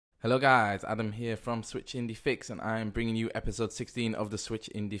Hello guys, Adam here from Switch Indie Fix, and I'm bringing you episode 16 of the Switch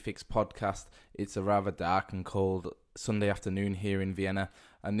Indie Fix podcast. It's a rather dark and cold Sunday afternoon here in Vienna,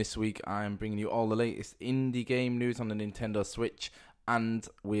 and this week I'm bringing you all the latest indie game news on the Nintendo Switch, and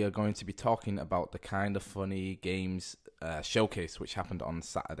we are going to be talking about the Kinda Funny Games showcase, which happened on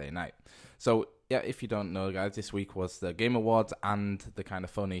Saturday night. So yeah, if you don't know guys, this week was the Game Awards and the Kinda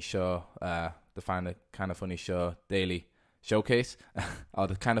Funny show, the Kinda Funny Show Daily Showcase, or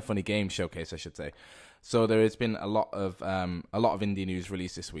the Kinda Funny Game Showcase, I should say. So there has been a lot of indie news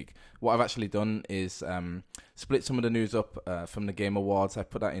released this week. What I've actually done is split some of the news up from the Game Awards. I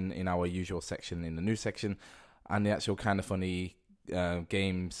put that in our usual section, in the news section, and the actual Kinda Funny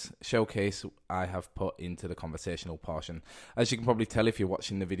games showcase I have put into the conversational portion. As you can probably tell if you're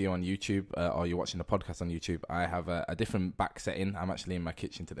watching the video on YouTube or you're watching the podcast on YouTube, I have a different back setting. I'm actually in my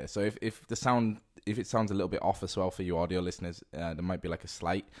kitchen today, so if it sounds a little bit off as well for you audio listeners, there might be like a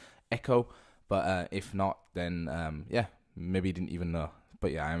slight echo, but if not, then maybe you didn't even know.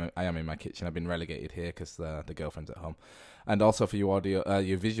 But yeah, I am in my kitchen. I've been relegated here because the girlfriend's at home. And also for you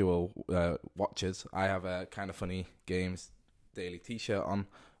your visual watchers, I have a Kinda Funny Games Daily t-shirt on,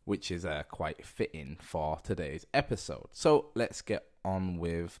 which is quite fitting for today's episode. So let's get on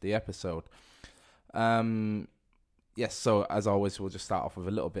with the episode. Yes, so as always, we'll just start off with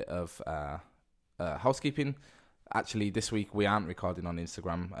a little bit of housekeeping. Actually, this week we aren't recording on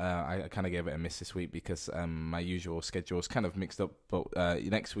Instagram. I kind of gave it a miss this week because my usual schedule is kind of mixed up. But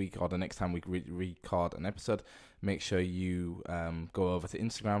next week or the next time we record an episode, make sure you go over to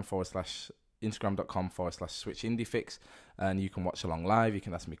Instagram.com/SwitchIndieFix, and you can watch along live. You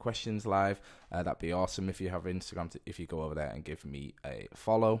can ask me questions live. That'd be awesome if you have Instagram, if you go over there and give me a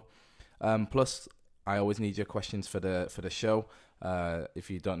follow. Plus, I always need your questions for the show. If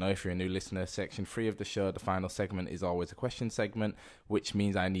you don't know, if you're a new listener, section 3 of the show, the final segment is always a question segment, which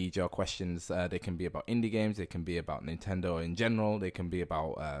means I need your questions. They can be about indie games, they can be about Nintendo in general, they can be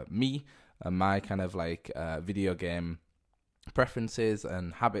about me and my kind of like video game preferences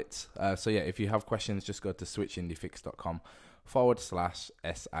and habits. So yeah, if you have questions, just go to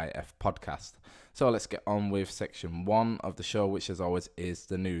switchindiefix.com/SIF podcast. So let's get on with section 1 of the show, which as always is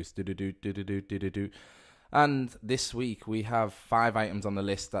the news. And this week we have 5 items on the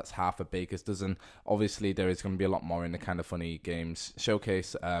list. That's half a baker's dozen. Obviously there is going to be a lot more in the Kinda Funny Games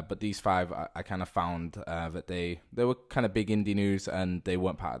showcase, but these 5 I kind of found that they were kind of big indie news and they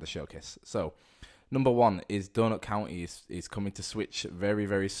weren't part of the showcase. So number 1 is Donut County is coming to Switch very,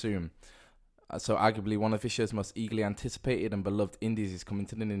 very soon. So arguably one of this year's most eagerly anticipated and beloved indies is coming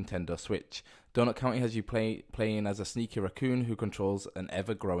to the Nintendo Switch. Donut County has you playing as a sneaky raccoon who controls an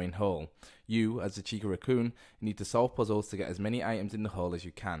ever-growing hole. You, as a cheeky raccoon, need to solve puzzles to get as many items in the hole as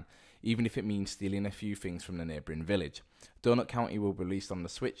you can, even if it means stealing a few things from the neighbouring village. Donut County will be released on the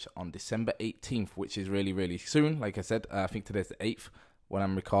Switch on December 18th, which is really, really soon. Like I said, I think today's the 8th. When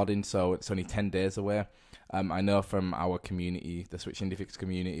I'm recording, so it's only 10 days away. I know from our community, the Switch Indie Fix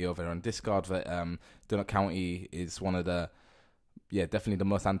community over on Discord, that Donut County is one of definitely the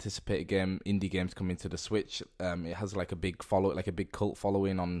most anticipated indie games coming to the Switch. It has like a big cult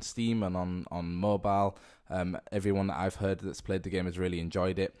following on Steam and on mobile. Everyone that I've heard that's played the game has really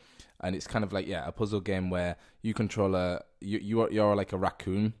enjoyed it, and it's kind of like a puzzle game where you control you're like a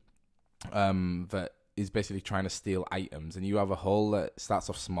raccoon that is basically trying to steal items, and you have a hole that starts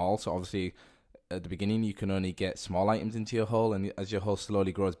off small, so obviously at the beginning you can only get small items into your hole, and as your hole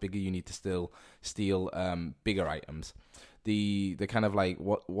slowly grows bigger you need to still steal bigger items. The kind of like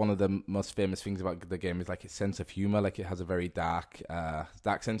one of the most famous things about the game is like its sense of humor. Like it has a very dark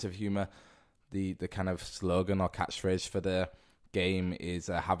sense of humor. The kind of slogan or catchphrase for the game is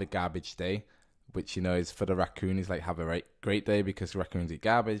have a garbage day, which, is for the raccoon is like have a great day because raccoons eat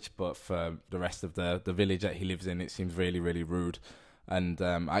garbage, but for the rest of the village that he lives in, it seems really, really rude. And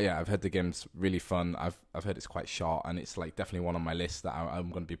I've heard the game's really fun. I've heard it's quite short, and it's like definitely one on my list that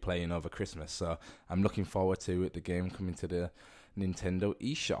I'm going to be playing over Christmas. So I'm looking forward to the game coming to the Nintendo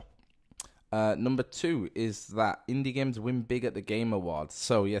eShop. Number 2 is that indie games win big at the Game Awards.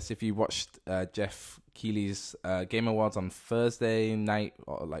 So yes, if you watched Jeff Keighley's Game Awards on Thursday night,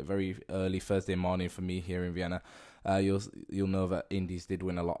 or like very early Thursday morning for me here in Vienna, you'll know that indies did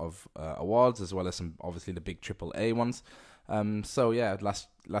win a lot of awards, as well as some obviously the big AAA ones. So yeah, last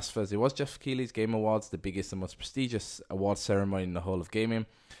Thursday was Jeff Keighley's Game Awards, the biggest and most prestigious award ceremony in the whole of gaming.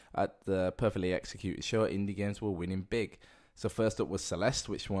 At the perfectly executed show, indie games were winning big. So first up was Celeste,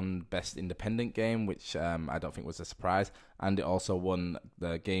 which won Best Independent Game, which I don't think was a surprise. And it also won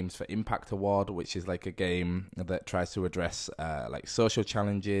the Games for Impact Award, which is like a game that tries to address like social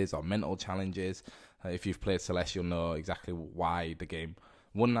challenges or mental challenges. If you've played Celeste, you'll know exactly why the game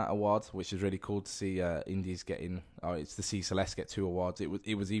won that award, which is really cool to see indies getting. Oh, it's to see Celeste get 2 awards.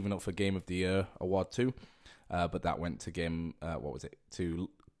 It was even up for Game of the Year award too, but that went to to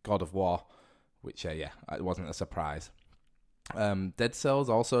God of War, which it wasn't a surprise. Dead Cells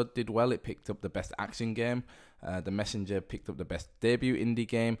also did well. It picked up the best action game. The Messenger picked up the best debut indie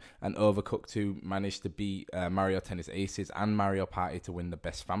game, and Overcooked 2 managed to beat Mario Tennis Aces and Mario Party to win the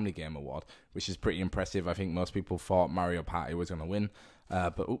best family game award, which is pretty impressive. I think most people thought Mario Party was going to win,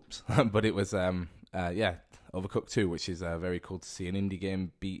 but but it was Overcooked 2, which is very cool to see an indie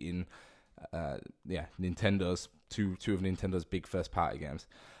game beating Nintendo's two of Nintendo's big first party games.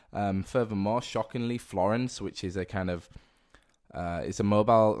 Furthermore, shockingly, Florence, which is a kind of it's a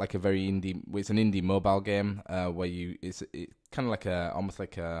mobile, like a very indie. It's an indie mobile game where it's kind of like almost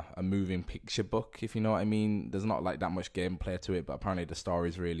like a moving picture book, if you know what I mean. There's not like that much gameplay to it, but apparently the story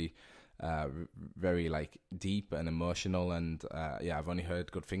is really very like deep and emotional. And I've only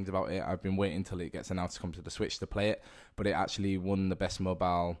heard good things about it. I've been waiting until it gets announced to come to the Switch to play it, but it actually won the best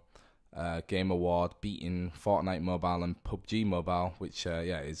mobile game award, beating Fortnite Mobile and PUBG Mobile, which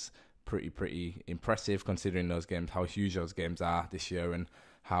is pretty impressive considering those games, how huge those games are this year, and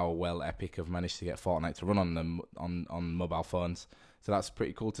how well Epic have managed to get Fortnite to run on them on mobile phones. So that's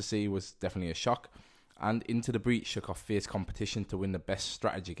pretty cool to see. Was definitely a shock. And Into the Breach shook off fierce competition to win the best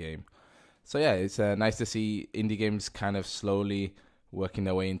strategy game. So yeah, it's nice to see indie games kind of slowly working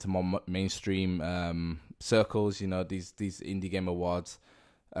their way into more mainstream circles. You know, these indie game awards,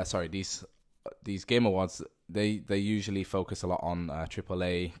 these game awards, they usually focus a lot on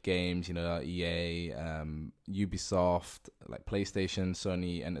AAA games, you know, EA, Ubisoft, like PlayStation,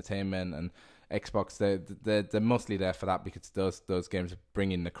 Sony Entertainment, and Xbox. They're mostly there for that because those games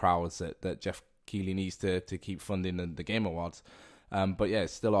bring in the crowds that Jeff Keighley needs to keep funding the game awards. But yeah,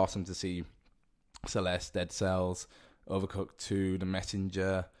 it's still awesome to see Celeste, Dead Cells, Overcooked 2, The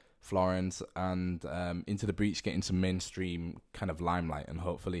Messenger, Florence, and Into the Breach getting some mainstream kind of limelight, and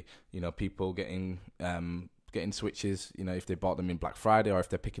hopefully, you know, people getting Switches, you know, if they bought them in Black Friday or if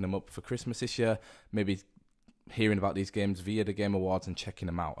they're picking them up for Christmas this year, maybe hearing about these games via the Game Awards and checking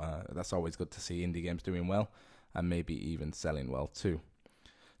them out. That's always good to see indie games doing well and maybe even selling well too.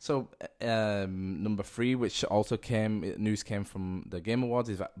 So number 3, which also news came from the Game Awards,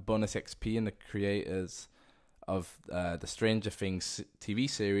 is that Bonus XP and the creators of the Stranger Things TV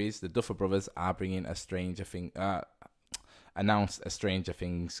series, the Duffer Brothers, are bringing announced a Stranger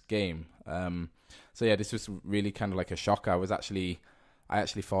Things game. So yeah, this was really kind of like a shock. I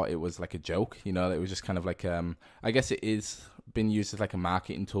actually thought it was like a joke, you know. It was just kind of like I guess it is been used as like a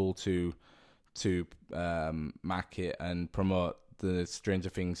marketing tool to market and promote the Stranger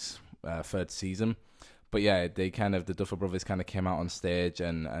Things 3rd season. But yeah, the Duffer Brothers kind of came out on stage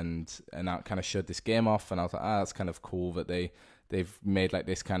and out kind of showed this game off, and I was like, that's kind of cool that they've made like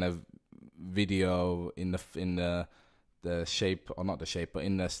this kind of video in the shape, or not the shape, but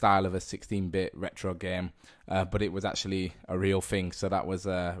in the style of a 16-bit retro game. But it was actually a real thing, so that was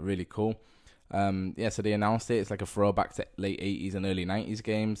really cool. So they announced it. It's like a throwback to late 80s and early 90s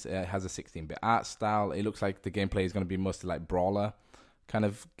games. It has a 16-bit art style. It looks like the gameplay is going to be mostly like brawler kind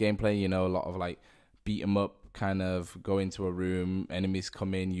of gameplay, you know, a lot of like beat 'em up, kind of go into a room, enemies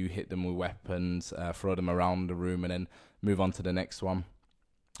come in, you hit them with weapons, throw them around the room, and then move on to the next one.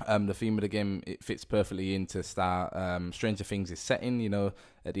 The theme of the game, it fits perfectly into Stranger Things' setting, you know,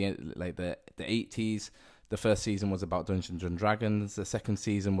 at the end, like the 80s. The first season was about Dungeons and Dragons. The second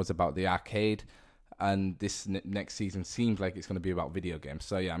season was about the arcade. And this next season seems like it's going to be about video games.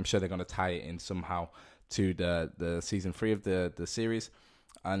 So yeah, I'm sure they're going to tie it in somehow to the season 3 of the series.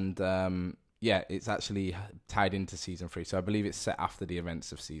 And it's actually tied into season 3. So I believe it's set after the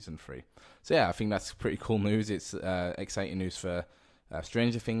events of season 3. So yeah, I think that's pretty cool news. It's exciting news for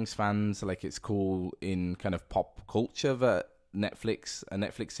Stranger Things fans. Like, it's cool in kind of pop culture that a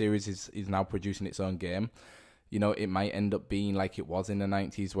Netflix series is now producing its own game. You know, it might end up being like it was in the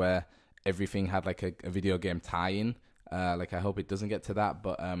 90s where everything had like a video game tie-in. Like, I hope it doesn't get to that.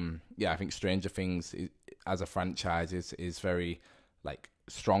 But I think Stranger Things as a franchise is very like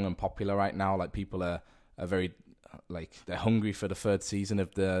strong and popular right now. Like, people are very like, they're hungry for the 3rd season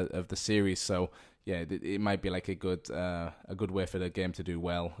of the series. So yeah, it might be like a good way for the game to do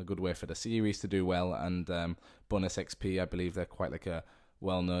well, a good way for the series to do well. And Bonus XP, I believe they're quite like a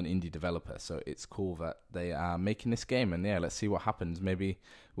well-known indie developer, so it's cool that they are making this game. And yeah, let's see what happens. Maybe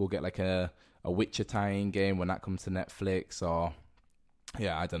we'll get like a Witcher tie-in game when that comes to Netflix, or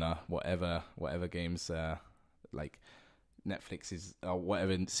yeah, I don't know, whatever games like Netflix is, or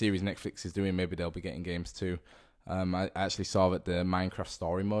whatever series Netflix is doing, maybe they'll be getting games too. I actually saw that the Minecraft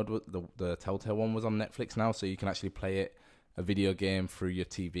story mode, the Telltale one, was on Netflix now, so you can actually play it a video game through your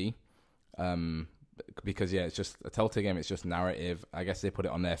TV. Because yeah, it's just a Telltale game. It's just narrative. I guess they put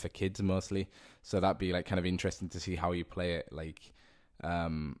it on there for kids mostly, so that'd be like kind of interesting to see how you play it. Like,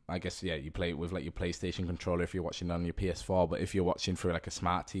 I guess yeah, you play it with like your PlayStation controller if you're watching on your PS4. But if you're watching through like a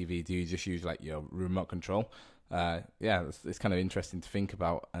smart TV, do you just use like your remote control? Yeah, it's kind of interesting to think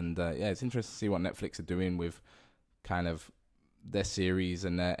about, and yeah, it's interesting to see what Netflix are doing with kind of their series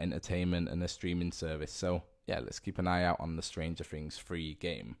and their entertainment and their streaming service. So yeah, let's keep an eye out on the Stranger Things free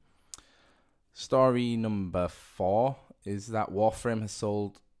game. Story number 4 is that Warframe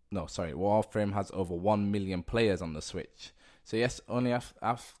has over 1 million players on the Switch. So yes, only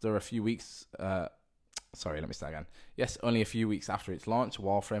after a few weeks. Sorry, let me start again. Yes, only a few weeks after its launch,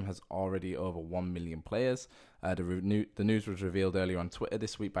 Warframe has already over 1 million players. The news was revealed earlier on Twitter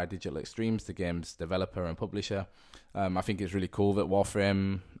this week by Digital Extremes, the game's developer and publisher. I think it's really cool that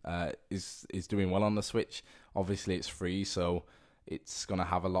Warframe is doing well on the Switch. Obviously, it's free, so it's gonna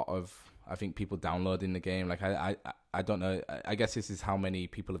have a lot of, I think, people downloading the game. Like I don't know. I guess this is how many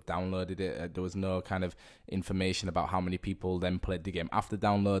people have downloaded it. There was no kind of information about how many people then played the game after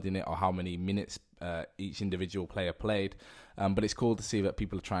downloading it or how many minutes each individual player played. But it's cool to see that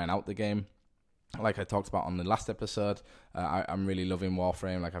people are trying out the game. Like I talked about on the last episode, I'm really loving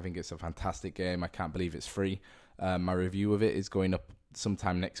Warframe. Like I think it's a fantastic game. I can't believe it's free. My review of it is going up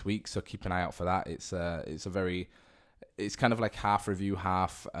sometime next week, so keep an eye out for that. It's kind of like half review,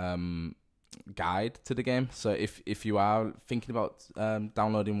 half guide to the game. So if you are thinking about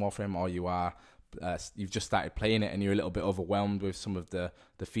downloading Warframe, or you've just started playing it and you're a little bit overwhelmed with some of the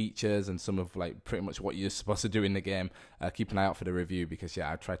features and some of like pretty much what you're supposed to do in the game, keep an eye out for the review, because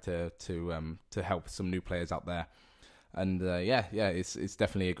yeah, I tried to help some new players out there. And yeah, it's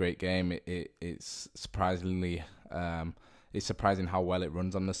definitely a great game. It's surprisingly it's surprising how well it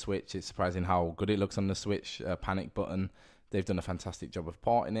runs on the Switch. It's surprising how good it looks on the Switch. Panic Button, they've done a fantastic job of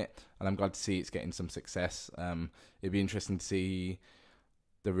porting it, and I'm glad to see it's getting some success. It'd be interesting to see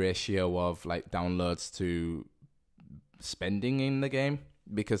the ratio of like downloads to spending in the game,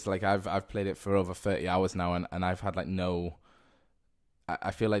 because like I've played it for over 30 hours now, and I've had like no.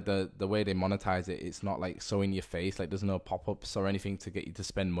 I feel like the way they monetize it, it's not like so in your face. Like there's no pop-ups or anything to get you to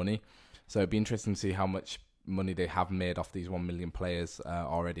spend money. So it'd be interesting to see how much money they have made off these 1 million players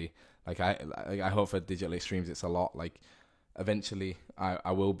already. Like I hope for Digital Extremes it's a lot. Like eventually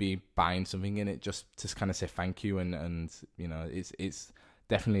I will be buying something in it just to kind of say thank you, and you know, it's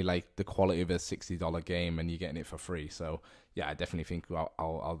definitely like the quality of a $60 game and you're getting it for free. So yeah, I definitely think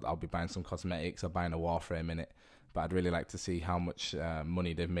I'll be buying some cosmetics or buying a Warframe in it. But I'd really like to see how much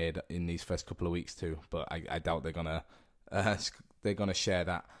money they've made in these first couple of weeks too. But I doubt they're gonna share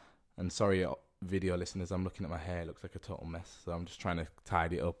that. And sorry, video listeners, I'm looking at my hair. It looks like a total mess. So I'm just trying to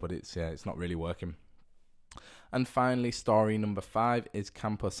tidy it up, but it's not really working. And finally, story number 5 is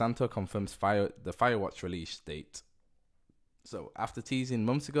Campo Santo confirms the Firewatch release date. So after teasing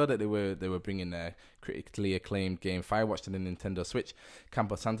months ago that they were bringing their critically acclaimed game Firewatch to the Nintendo Switch,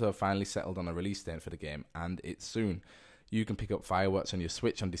 Campo Santo have finally settled on a release date for the game, and it's soon. You can pick up Firewatch on your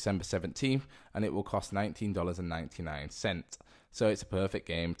Switch on December 17th, and it will cost $19.99. So it's a perfect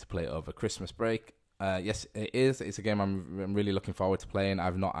game to play over Christmas break. Yes, it is. It's a game I'm really looking forward to playing.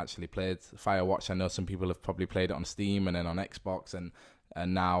 I've not actually played Firewatch. I know some people have probably played it on Steam and then on Xbox, and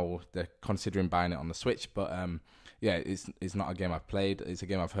now they're considering buying it on the Switch. But yeah, it's not a game I've played. It's a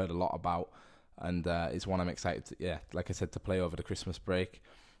game I've heard a lot about, and it's one I'm excited to, like I said, to play over the Christmas break.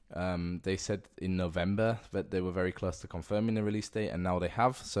 They said in November that they were very close to confirming the release date, and now they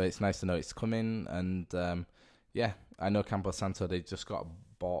have. So it's nice to know it's coming. And yeah, I know Campo Santo, they just got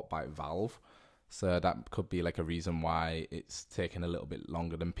bought by Valve. So that could be like a reason why it's taken a little bit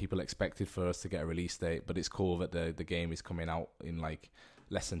longer than people expected for us to get a release date. But it's cool that the game is coming out in like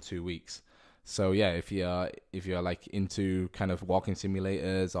less than 2 weeks. So yeah, if you're like into kind of walking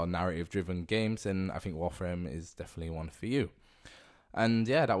simulators or narrative driven games, then I think Warframe is definitely one for you. And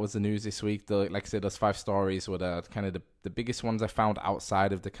yeah, that was the news this week. Like I said, those 5 stories were the kind of the biggest ones I found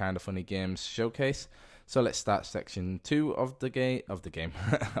outside of the Kind of Funny Games showcase. So let's start section 2 of the of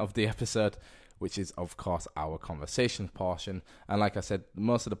the episode, which is, of course, our conversation portion. And like I said,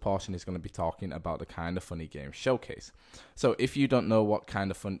 most of the portion is going to be talking about the Kind of Funny Games showcase. So if you don't know what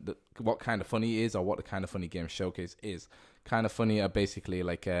Kind of Funny is, or what the Kind of Funny Games showcase is, Kind of Funny are basically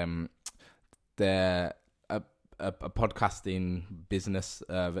like they're a podcasting business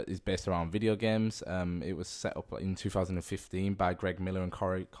that is based around video games. It was set up in 2015 by Greg Miller and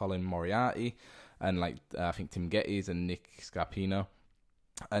Colin Moriarty, and like I think Tim Gettys and Nick Scarpino.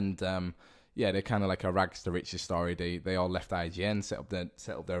 And yeah, they're kind of like a rags to riches story. They all left IGN,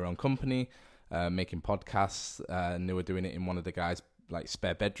 set up their own company. making podcasts, and they were doing it in one of the guys' like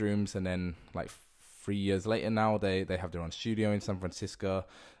spare bedrooms, and then like 3 years later now they have their own studio in San Francisco,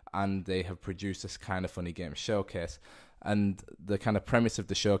 and they have produced this Kind of Funny Games showcase. And the kind of premise of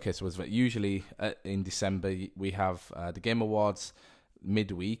the showcase was that usually in December we have the Game Awards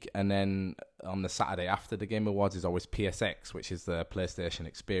midweek, and then on the Saturday after the Game Awards is always PSX, which is the PlayStation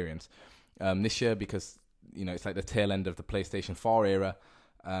Experience. This year, because it's like the tail end of the PlayStation 4 era,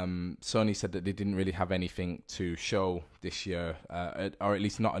 Sony said that they didn't really have anything to show this year, or at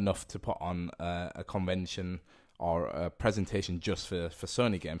least not enough to put on a convention or a presentation just for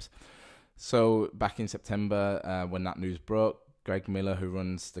Sony games. So back in September, when that news broke, Greg Miller, who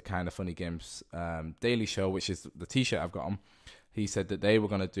runs the Kind of Funny Games daily show, which is the t-shirt I've got on, he said that they were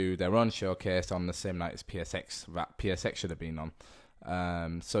going to do their own showcase on the same night as PSX, that PSX should have been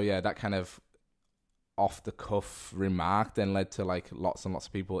on. So yeah, that kind of off-the-cuff remark then led to like lots and lots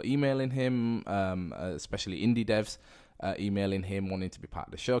of people emailing him, especially indie devs, emailing him wanting to be part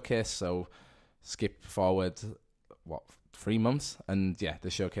of the showcase. So skip forward, 3 months, and yeah, the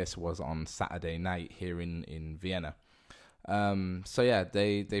showcase was on Saturday night here in Vienna. So yeah,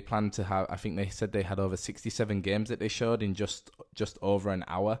 they planned to have, I think they said they had over 67 games that they showed in just over an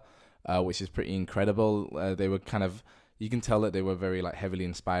hour, which is pretty incredible. They were kind of, you can tell that they were very like heavily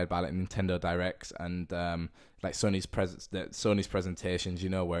inspired by like Nintendo Directs and like Sony's presentations,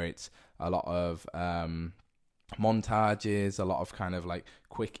 where it's a lot of montages, a lot of kind of like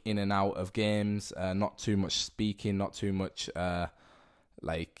quick in and out of games, not too much speaking, not too much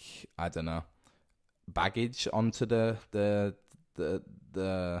like, I don't know, baggage onto the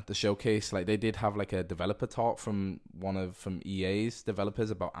showcase. Like they did have like a developer talk from EA's developers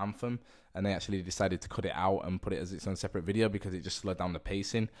about Anthem, and they actually decided to cut it out and put it as its own separate video because it just slowed down the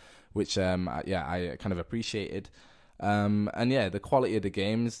pacing, which I kind of appreciated. And yeah, the quality of the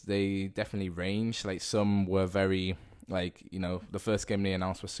games, they definitely range. Like some were very like, the first game they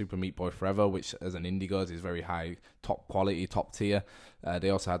announced was Super Meat Boy Forever, which as an indie goes is very high, top quality, top tier. They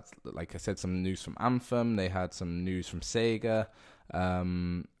also had, like I said, some news from Anthem. They had some news from Sega.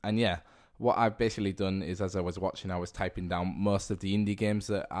 And yeah, what I've basically done is, as I was watching, I was typing down most of the indie games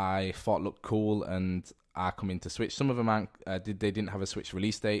that I thought looked cool and are coming to Switch. Some of them they didn't have a Switch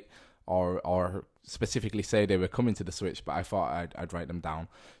release date, or specifically say they were coming to the Switch, but I thought I'd write them down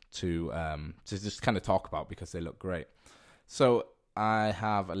to just kind of talk about because they look great. So I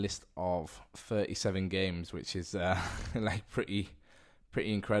have a list of 37 games, which is like pretty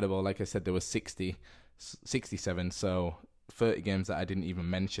incredible. Like I said, there was 67, so 30 games that I didn't even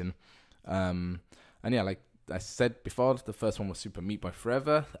mention. And yeah, like I said before, the first one was Super Meat Boy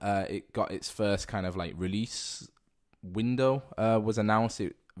Forever. It got its first kind of like release window was announced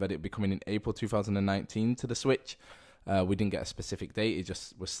that it'd be coming in April 2019 to the Switch. We didn't get a specific date. It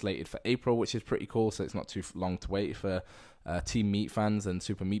just was slated for April, which is pretty cool. So it's not too long to wait for Team Meat fans and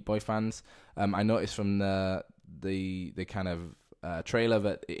Super Meat Boy fans. I noticed from the kind of trailer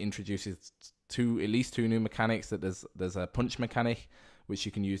that it introduces at least two new mechanics. That there's a punch mechanic which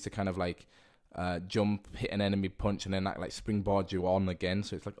you can use to kind of like jump, hit an enemy, punch, and then that like springboard you on again.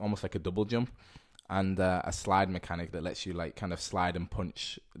 So it's like almost like a double jump. And a slide mechanic that lets you like kind of slide and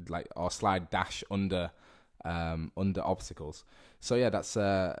punch, like, or slide dash under obstacles. So yeah, that's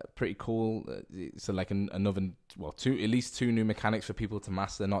pretty cool. So like at least two new mechanics for people to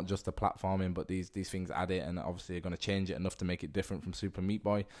master, not just the platforming, but these things add it, and obviously are going to change it enough to make it different from Super Meat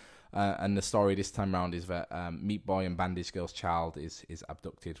Boy. And the story this time around is that Meat Boy and Bandage Girl's child is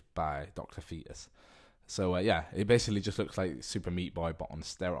abducted by Dr. Fetus. So yeah, it basically just looks like Super Meat Boy but on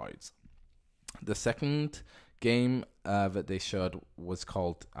steroids. The second game that they showed was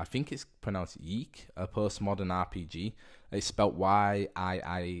called, I think it's pronounced Yeek, a postmodern RPG. It's spelled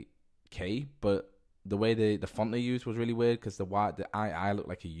Y-I-I-K, but the way the font they used was really weird because the I looked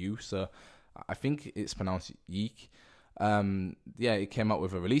like a U, so I think it's pronounced Yeek. Yeah, it came out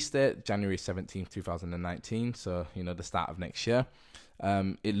with a release date, January 17th, 2019, so, the start of next year.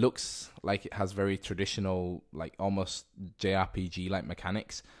 It looks like it has very traditional, like almost JRPG-like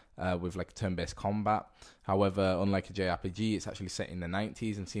mechanics. With like turn-based combat. However, unlike a JRPG, it's actually set in the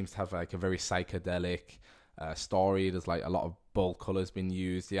 90s and seems to have like a very psychedelic story. There's like a lot of bold colors being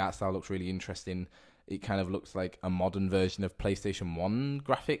used. The art style looks really interesting. It kind of looks like a modern version of PlayStation 1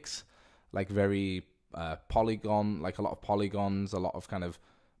 graphics, like very polygon, like a lot of polygons, a lot of kind of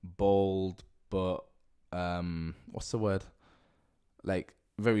bold, but what's the word? Like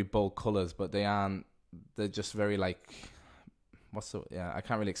very bold colors, but they're just very like, I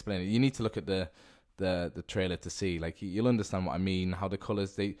can't really explain it. You need to look at the trailer to see. Like you'll understand what I mean. How the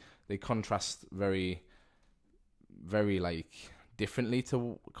colors they contrast very, very like differently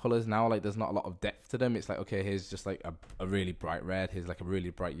to colors now. Like there's not a lot of depth to them. It's like, okay, here's just like a really bright red, here's like a really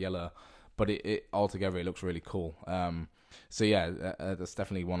bright yellow, but it altogether it looks really cool. So yeah, that's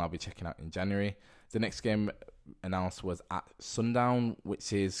definitely one I'll be checking out in January. The next game announced was At Sundown,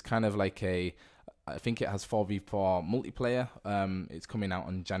 which is kind of like I think it has 4v4 multiplayer. It's coming out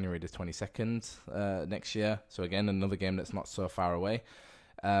on January the 22nd next year. So again, another game that's not so far away.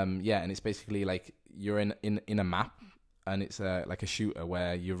 And it's basically like you're in a map, and it's like a shooter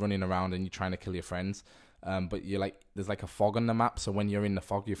where you're running around and you're trying to kill your friends. But there's like a fog on the map, so when you're in the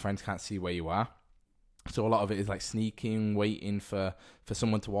fog, your friends can't see where you are. So a lot of it is like sneaking, waiting for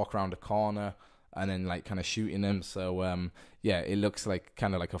someone to walk around a corner, and then like kind of shooting them. So it looks like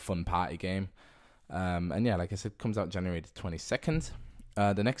kind of like a fun party game. Like I said, comes out January the 22nd.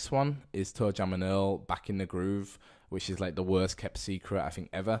 The next one is ToeJam and Earl Back in the Groove, which is like the worst kept secret I think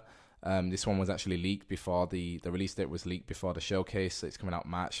ever. This one was actually leaked before the release date was leaked before the showcase. It's coming out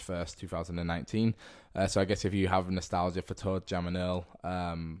March 1st, 2019. So I guess if you have nostalgia for ToeJam and Earl,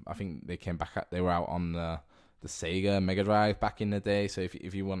 I think they were out on the Sega Mega Drive back in the day. So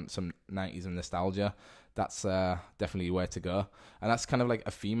if you want some 90s and nostalgia, that's definitely where to go. And that's kind of like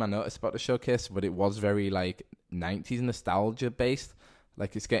a theme I noticed about the showcase, but it was very like 90s nostalgia based.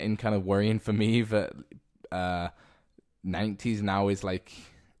 Like it's getting kind of worrying for me that 90s now is like,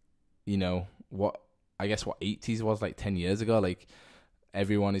 what 80s was like 10 years ago. Like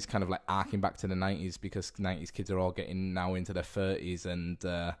everyone is kind of like arcing back to the 90s because 90s kids are all getting now into their 30s, and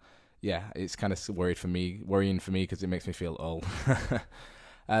it's kind of worrying for me because it makes me feel old.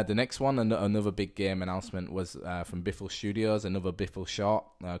 The next one, another big game announcement, was from Biffle Studios, another Biffle short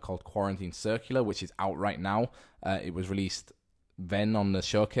called Quarantine Circular, which is out right now. It was released then on the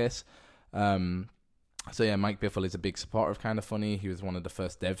showcase. Mike Biffle is a big supporter of Kinda Funny. He was one of the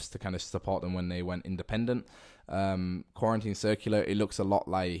first devs to kind of support them when they went independent. Quarantine Circular, it looks a lot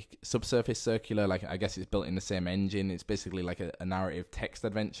like Subsurface Circular. Like I guess it's built in the same engine. It's basically like a narrative text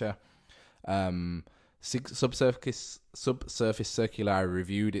adventure. Subsurface Circular, I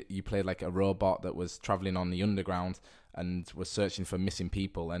reviewed it. You played like a robot that was traveling on the underground and was searching for missing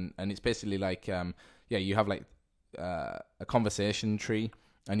people. And it's basically like, you have like a conversation tree,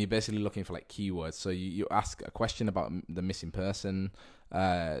 and you're basically looking for like keywords. So you ask a question about the missing person.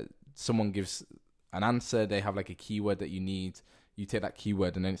 Someone gives an answer. They have like a keyword that you need. You take that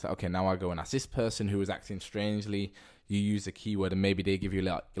keyword, and then it's like, okay, now I go and ask this person who is acting strangely. You use a keyword, and maybe they give you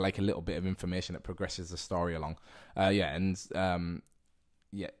like a little bit of information that progresses the story along. What's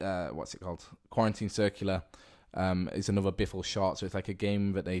it called? Quarantine Circular is another Biffle short. So it's like a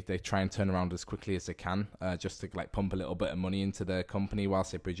game that they try and turn around as quickly as they can, just to like pump a little bit of money into their company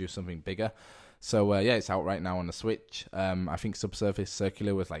whilst they produce something bigger. So it's out right now on the Switch. I think Subsurface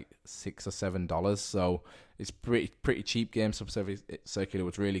Circular was like $6 or $7, so it's pretty cheap game. Subsurface Circular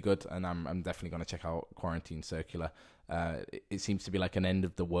was really good, and I'm definitely going to check out Quarantine Circular. It seems to be like an end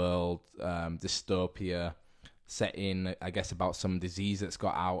of the world dystopia setting, I guess, about some disease that's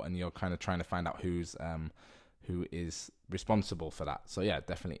got out, and you're kind of trying to find out who is responsible for that. So yeah,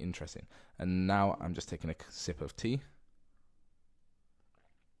 definitely interesting. And now I'm just taking a sip of tea.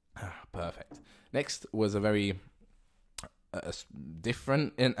 Perfect. Next was a very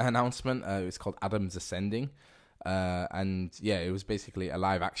different announcement. It was called Adam's Ascending, it was basically a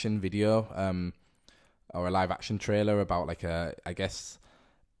live action video, or a live action trailer about like I guess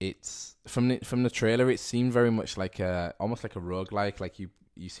it's from the trailer. It seemed very much like almost like a roguelike. Like you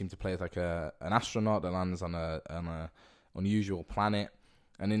seem to play as like an astronaut that lands on a unusual planet.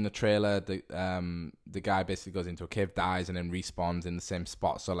 And in the trailer, the guy basically goes into a cave, dies, and then respawns in the same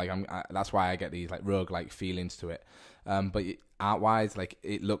spot. So like that's why I get these like roguelike feelings to it. But art wise, like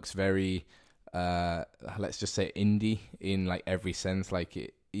it looks very let's just say indie in like every sense.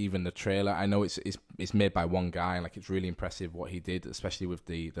 Like even the trailer, I know it's made by one guy, and like it's really impressive what he did, especially with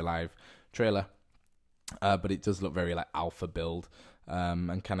the live trailer. But it does look very like alpha build.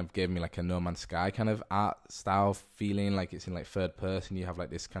 And kind of gave me like a No Man's Sky kind of art style feeling, like it's in like third person. You have like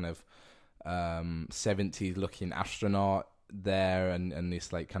this kind of 70s looking astronaut there, and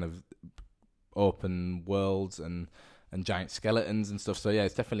this like kind of open worlds and giant skeletons and stuff. So yeah,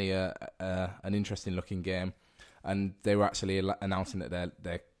 it's definitely an interesting looking game. And they were actually announcing that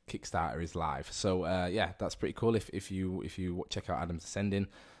their Kickstarter is live. So that's pretty cool. If you check out Adam's Ascending,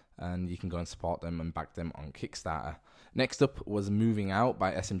 and you can go and support them and back them on Kickstarter. Next up was Moving Out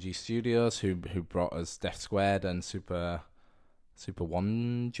by SMG Studios, who brought us Death Squared and Super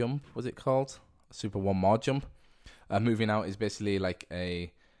One Jump, was it called? Super One More Jump. Moving Out is basically like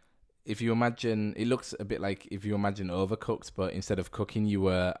if you imagine, it looks a bit like if you imagine Overcooked, but instead of cooking, you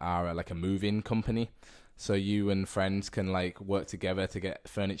are like a moving company. So you and friends can like work together to get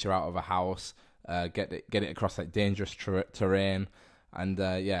furniture out of a house, get it across like dangerous terrain, and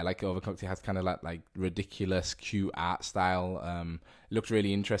yeah, like Overcooked, it has kind of like ridiculous, cute art style. It looked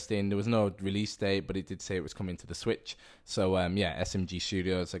really interesting. There was no release date, but it did say it was coming to the Switch. So yeah, SMG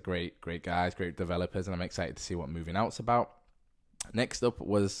Studios are great guys, great developers, and I'm excited to see what Moving Out's about. Next up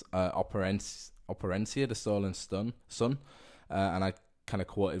was Operencia, The Stolen Sun, and I kind of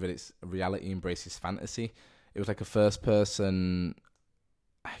quoted that it's reality embraces fantasy. It was like a first-person,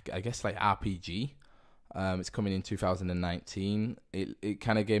 I guess, like RPG. It's coming in 2019. It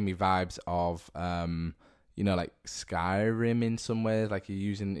kind of gave me vibes of, like Skyrim in some ways. Like you're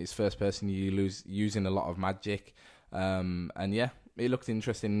using, it's first person, using a lot of magic. And yeah, it looked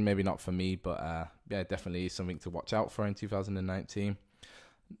interesting. Maybe not for me, but yeah, definitely something to watch out for in 2019.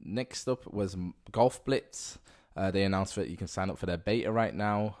 Next up was Golf Blitz. They announced that you can sign up for their beta right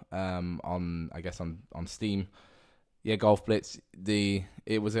now on Steam. Yeah, Golf Blitz.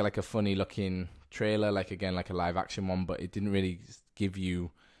 It was like a funny looking trailer, like again like a live action one, but it didn't really give you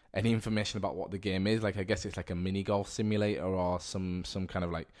any information about what the game is. Like I guess it's like a mini golf simulator or some kind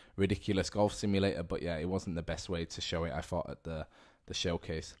of like ridiculous golf simulator. But yeah, it wasn't the best way to show it, I thought, at the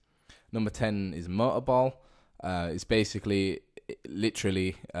showcase. Number 10 is Motorball. It's basically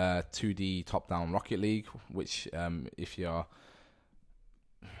literally 2D top-down Rocket League, which if you're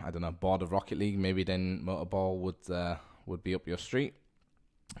bored of Rocket League, maybe then Motorball would be up your street.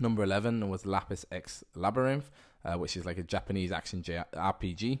 Number 11 was Lapis X Labyrinth, which is like a Japanese action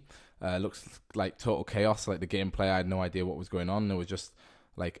RPG. Looks like total chaos. Like the gameplay, I had no idea what was going on. There was just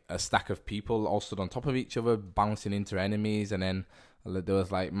like a stack of people all stood on top of each other, bouncing into enemies, and then there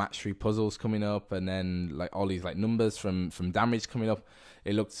was like match 3 puzzles coming up, and then like all these like numbers from damage coming up.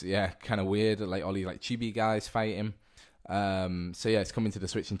 It looked kind of weird, like all these like chibi guys fighting. So yeah, it's coming to the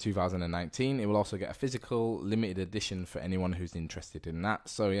Switch in 2019. It will also get a physical limited edition for anyone who's interested in that.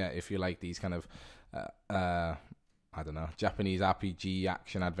 So yeah, if you like these kind of Japanese RPG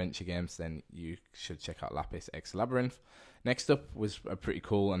action adventure games, then you should check out Lapis X Labyrinth. Next up was a pretty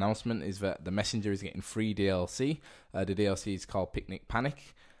cool announcement, is that The Messenger is getting free DLC. The DLC is called Picnic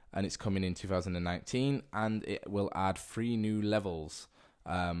Panic, and it's coming in 2019, and it will add 3 new levels.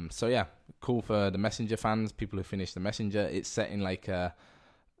 So yeah, cool for the Messenger fans, people who finished The Messenger. It's set in like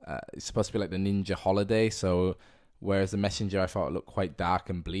it's supposed to be like the Ninja Holiday, so whereas The Messenger I thought it looked quite dark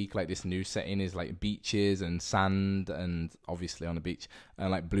and bleak, like this new setting is like beaches and sand, and obviously on the beach,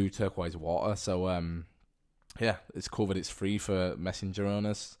 and like blue turquoise water. So yeah, it's cool that it's free for Messenger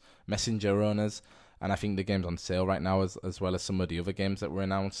owners, and I think the game's on sale right now as well as some of the other games that were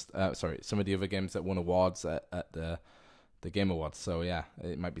announced. Some of the other games that won awards at the Game Awards. So yeah,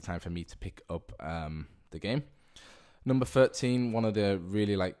 it might be time for me to pick up the game. Number 13, one of the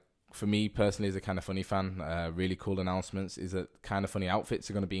really, like, for me personally as a Kind of Funny fan, really cool announcements is that Kind of Funny outfits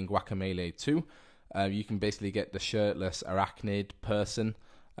are going to be in Guacamelee 2. You can basically get the shirtless arachnid person,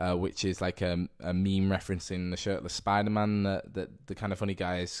 which is like a meme referencing the shirtless Spider-Man that the Kind of Funny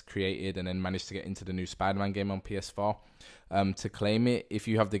guys created and then managed to get into the new Spider-Man game on PS4. To claim it, if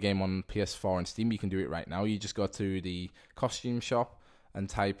you have the game on PS4 and Steam, you can do it right now. You just go to the costume shop and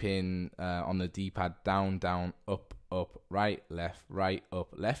type in on the D-pad down, up, right,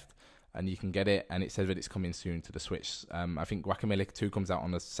 up, left, and you can get it, and it says that it's coming soon to the Switch. I think Guacamelee 2 comes out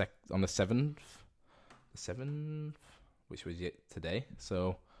on the 7th, which was yet today,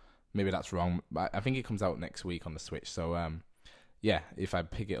 so maybe that's wrong. But I think it comes out next week on the Switch, so yeah, if I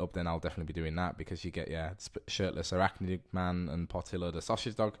pick it up, then I'll definitely be doing that, because you get shirtless Arachnid Man and Portillo the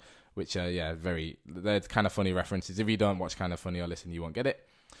sausage dog, which they're Kind of Funny references. If you don't watch Kind of Funny or listen, you won't get it.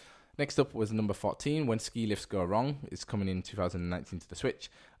 Next up was number 14, When Ski Lifts Go Wrong. It's coming in 2019 to the Switch,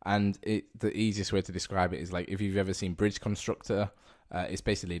 and the easiest way to describe it is like if you've ever seen Bridge Constructor, it's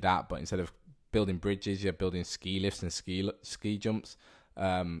basically that, but instead of building bridges, you're building ski lifts and ski jumps.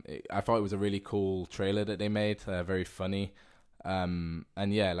 I thought it was a really cool trailer that they made, very funny. And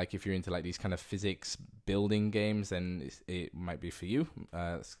yeah, like if you're into like these kind of physics building games, then it might be for you.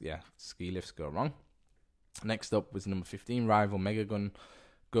 Ski Lifts Go Wrong. Next up was number 15, Rival Mega Gun.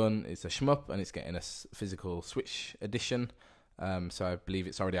 It's a shmup, and it's getting a physical Switch edition. So I believe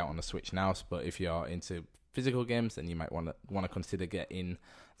it's already out on the Switch now, but if you're into physical games, then you might want to consider getting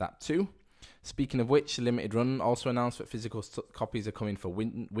that too. Speaking of which, Limited Run also announced that physical copies are coming for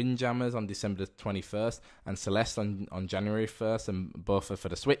Windjammers on December 21st and Celeste on January 1st, and both are for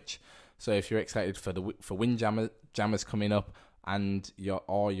the Switch. So if you're excited for Windjammers coming up, and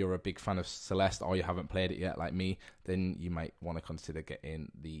you're a big fan of Celeste, or you haven't played it yet like me, then you might want to consider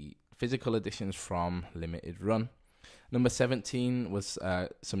getting the physical editions from Limited Run. Number 17 was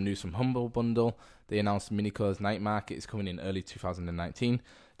some news from Humble Bundle. They announced Minico's Night Market is coming in early 2019.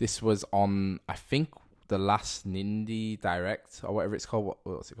 This was on, I think, the last Nindy Direct or whatever it's called.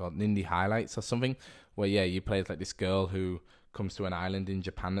 What's it called? Nindy Highlights or something. Where, yeah, you play as like this girl who comes to an island in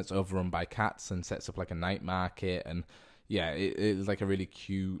Japan that's overrun by cats and sets up like a night market. And yeah, it's like a really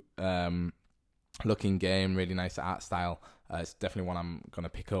cute looking game, really nice art style. It's definitely one I'm going to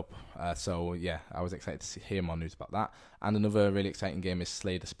pick up. So yeah, I was excited to hear more news about that. And another really exciting game is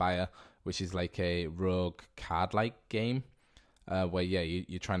Slay the Spire, which is like a rogue card-like game where, yeah,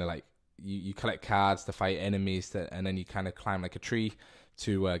 you're trying to like, you collect cards to fight enemies and then you kind of climb like a tree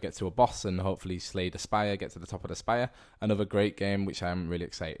to get to a boss and hopefully slay the spire, get to the top of the spire. Another great game which I'm really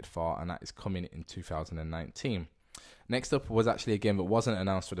excited for, and that is coming in 2019. Next up was actually a game that wasn't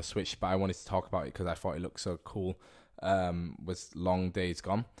announced for the Switch, but I wanted to talk about it because I thought it looked so cool. Was Long Days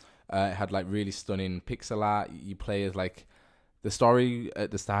Gone. It had like really stunning pixel art. You play as like, the story at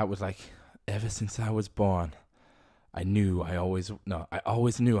the start was like, ever since I was born, I always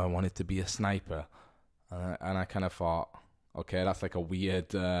knew I wanted to be a sniper. And I kind of thought, okay, that's like a weird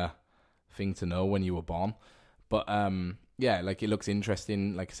thing to know when you were born. But yeah, like it looks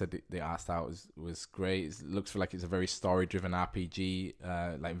interesting. Like I said, the art style was great. It looks like it's a very story-driven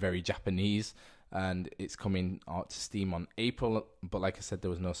RPG, like very Japanese. And it's coming out to Steam on April. But like I said, there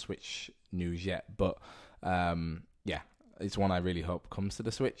was no Switch news yet. But yeah, it's one I really hope comes to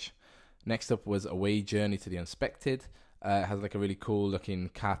the Switch. Next up was Away Journey to the Unexpected. It has like a really cool looking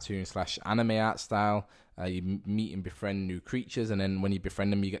cartoon / anime art style. You meet and befriend new creatures, and then when you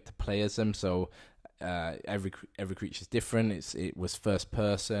befriend them, you get to play as them. So every creature is different. It was first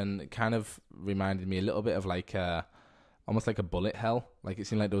person. It kind of reminded me a little bit of like almost like a bullet hell. Like it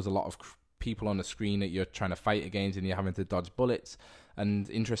seemed like there was a lot of people on the screen that you're trying to fight against, and you're having to dodge bullets. And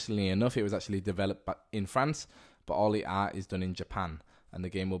interestingly enough, it was actually developed in France, but all the art is done in Japan. And the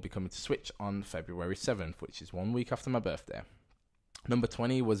game will be coming to Switch on February 7th, which is 1 week after my birthday. Number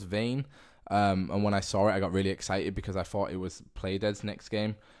 20 was Vane. And when I saw it, I got really excited because I thought it was Playdead's next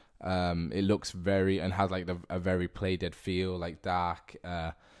game. It looks and has like a very Playdead feel, like dark,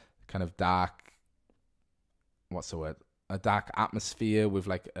 kind of dark, what's the word? A dark atmosphere with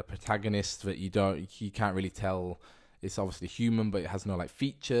like a protagonist that you can't really tell. It's obviously human, but it has no like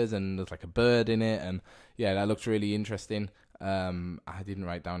features, and there's like a bird in it. And yeah, that looks really interesting. I didn't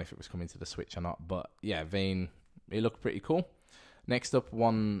write down if it was coming to the Switch or not, but yeah, Vane, it looked pretty cool. Next up,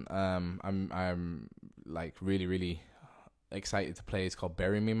 one I'm like really excited to play is called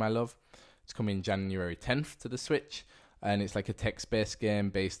Bury Me, My Love. It's coming January 10th to the Switch, and it's like a text-based game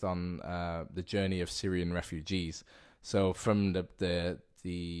based on the journey of Syrian refugees. So from the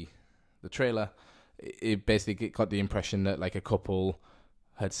trailer, it basically got the impression that like a couple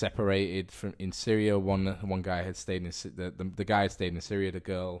had separated in Syria. One guy had stayed in the guy had stayed in Syria. The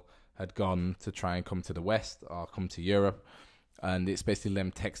girl had gone to try and come to the West or come to Europe, and it's basically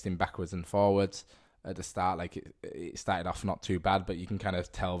them texting backwards and forwards at the start. Like it started off not too bad, but you can kind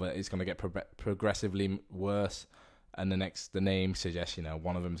of tell that it's going to get progressively worse. And the name suggests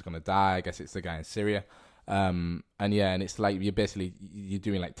one of them is going to die. I guess it's the guy in Syria. And it's like you're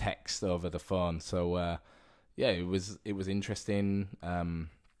doing like text over the phone. So yeah, it was interesting.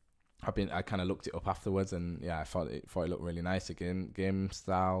 I kind of looked it up afterwards, and yeah, I thought it looked really nice. Again,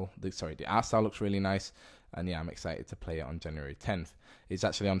 the art style looks really nice, and yeah, I'm excited to play it on January 10th. It's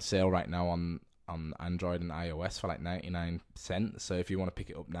actually on sale right now on Android and iOS for like 99 cents. So if you want to pick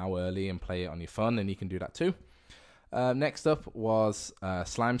it up now early and play it on your phone, then you can do that too. Next up was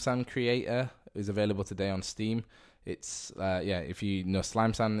Slime Sand Creator. Is available today on Steam. It's if you know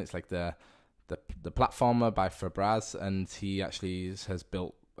Slime Sand, it's like the platformer by Fabraz, and he actually has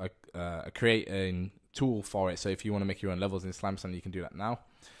built a creating tool for it. So if you want to make your own levels in Slime Sand, you can do that now.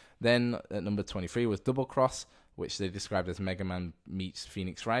 Then at number 23 was Double Cross, which they described as Mega Man meets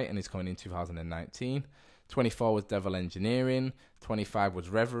Phoenix Wright, and is coming in 2019. 24 was Devil Engineering. 25 was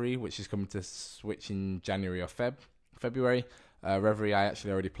Reverie, which is coming to Switch in January or February. Reverie I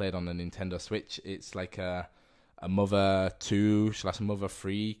actually already played on the Nintendo Switch. It's like a Mother 2 / Mother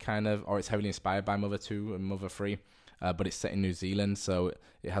 3 kind of, or it's heavily inspired by Mother 2 and Mother 3, but it's set in New Zealand, so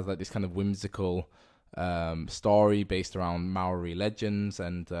it has like this kind of whimsical story based around Maori legends,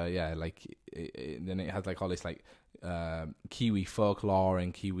 and then it has like all this like Kiwi folklore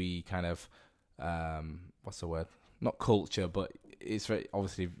and Kiwi kind of what's the word? Not culture, but it's very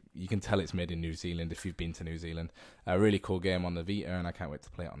obviously you can tell it's made in New Zealand if you've been to New Zealand. A really cool game on the Vita, and I can't wait to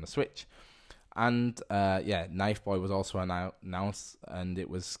play it on the Switch. And Knife Boy was also announced, and it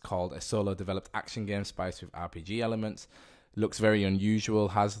was called a solo developed action game spiced with RPG elements. Looks very unusual,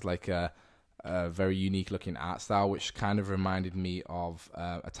 has like a a very unique looking art style, which kind of reminded me of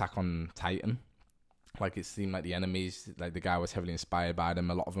Attack on Titan. Like, it seemed like the enemies, like the guy was heavily inspired by them.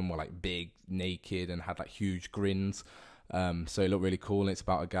 A lot of them were like big, naked, and had like huge grins. So it looked really cool. And it's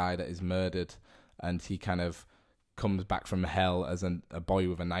about a guy that is murdered, and he kind of comes back from hell as a boy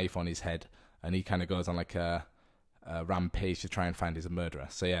with a knife on his head, and he kind of goes on like a rampage to try and find his murderer.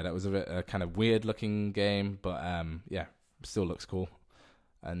 So yeah, that was a kind of weird looking game, but yeah, still looks cool.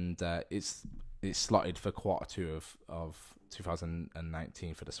 And it's slotted for Q2 of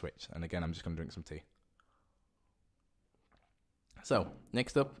 2019 for the Switch. And again, I'm just going to drink some tea. So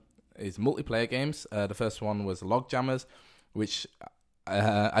next up is multiplayer games. The first one was Logjammers, which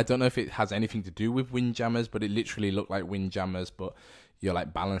I don't know if it has anything to do with Windjammers, but it literally looked like Windjammers, but you're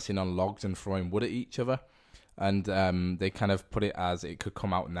like balancing on logs and throwing wood at each other. And they kind of put it as it could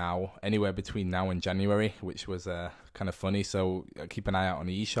come out now, anywhere between now and January, which was kind of funny. So keep an eye out on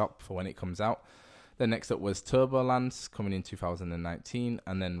the eShop for when it comes out. Then next up was Turbolands, coming in 2019.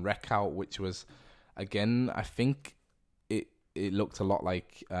 And then Wreckout, which was, again, I think it looked a lot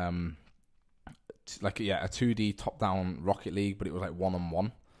like a 2D top-down Rocket League, but it was like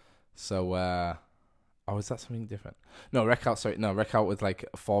one-on-one. So, is that something different? No, Wreckout was like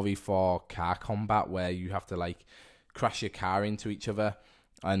 4v4 car combat where you have to like crash your car into each other,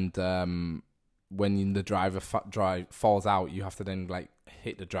 and when the driver falls out, you have to then like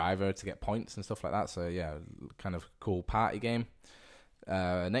hit the driver to get points and stuff like that. So yeah, kind of cool party game.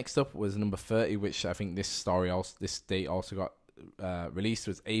 Next up was number 30, which I think this date also got released,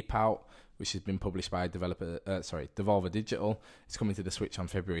 was Ape Out, which has been published by Devolver Digital. It's coming to the Switch on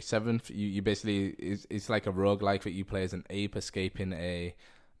February 7th. You basically, it's like a roguelike that you play as an ape escaping a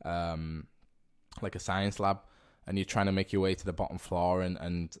science lab, and you're trying to make your way to the bottom floor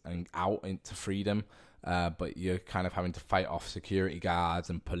and out into freedom, but you're kind of having to fight off security guards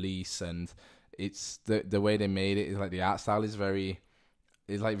and police, and it's the way they made it is like the art style is very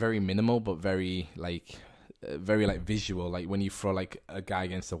minimal, but very visual. Like when you throw like a guy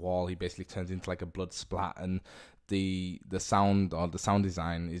against the wall, he basically turns into like a blood splat, and the sound or the sound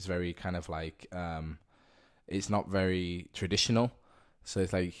design is very kind of like it's not very traditional. So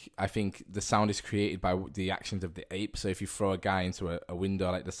it's like, I think the sound is created by the actions of the ape. So if you throw a guy into a window,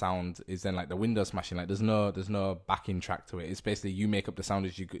 like the sound is then like the window smashing. Like there's no backing track to it. It's basically you make up the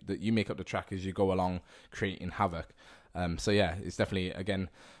sound you make up the track as you go along, creating havoc. So yeah, it's definitely, again,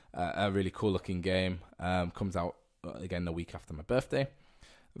 a really cool looking game. Comes out again the week after my birthday.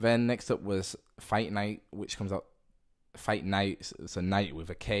 Then next up was Fight Night, which comes out Fight Night. It's a night with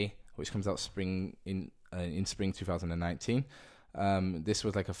a K, which comes out in spring 2019. This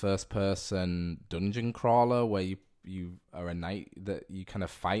was like a first person dungeon crawler where you are a knight that you kind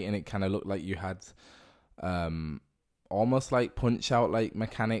of fight, and it kind of looked like you had almost like Punch Out like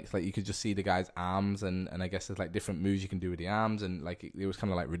mechanics. Like you could just see the guy's arms, and I guess there's like different moves you can do with the arms, and like it was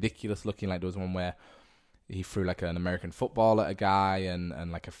kind of like ridiculous looking. Like there was one where he threw like an American football at a guy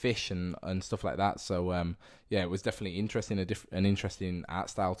and like a fish and stuff like that. So yeah, it was definitely interesting, an interesting art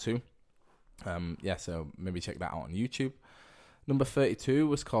style too. Yeah, so maybe check that out on YouTube. Number 32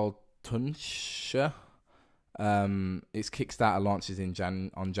 was called Tunsha. Its Kickstarter launches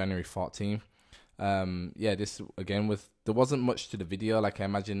on January 14th. Yeah, this again there wasn't much to the video. Like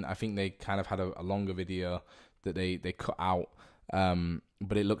I think they kind of had a longer video that they cut out.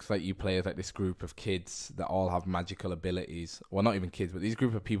 But it looks like you play as like this group of kids that all have magical abilities. Well, not even kids, but these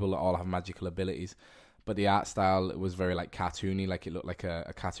group of people that all have magical abilities. But the art style was very like cartoony, like it looked like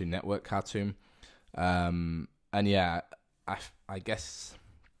a Cartoon Network cartoon. And yeah, I guess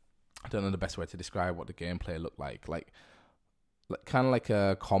I don't know the best way to describe what the gameplay looked like. Like kind of like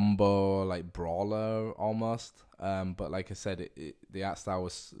a combo, like brawler almost. But like I said, the art style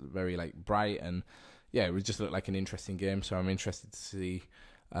was very like bright, and yeah, it would just look like an interesting game. So I'm interested to see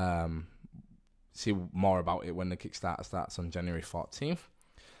more about it when the Kickstarter starts on January 14th.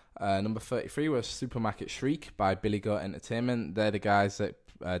 Number 33 was Supermarket Shriek by Billy Goat Entertainment. They're the guys that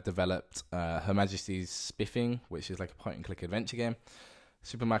developed Her Majesty's Spiffing, which is like a point-and-click adventure game.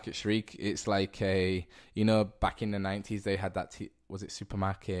 Supermarket Shriek, it's like back in the 90s they had that, was it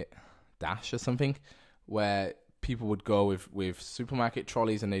Supermarket Dash or something, where people would go with supermarket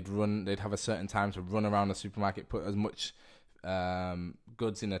trolleys, and they'd have a certain time to run around the supermarket, put as much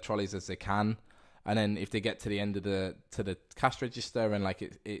goods in the trolleys as they can, and then if they get to the end of the cash register and like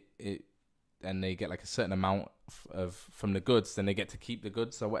it and they get like a certain amount from the goods, then they get to keep the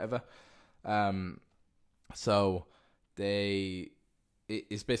goods or whatever. So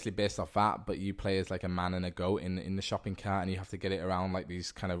it's basically based off that, but you play as like a man and a goat in the shopping cart, and you have to get it around like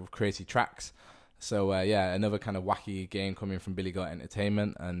these kind of crazy tracks. So yeah, another kind of wacky game coming from Billy Goat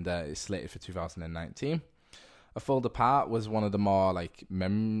Entertainment, and it's slated for 2019. A Fold Apart was one of the more like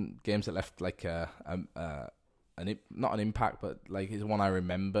games that left like not an impact, but like it's one I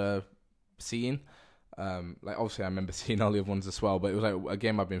remember seeing. Like obviously I remember seeing all the other ones as well, but it was like a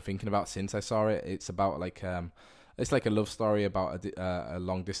game I've been thinking about since I saw it. It's about like it's like a love story about a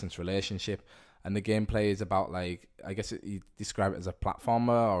long distance relationship, and the gameplay is about like, I guess you describe it as a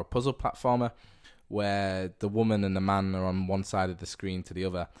platformer or a puzzle platformer, where the woman and the man are on one side of the screen to the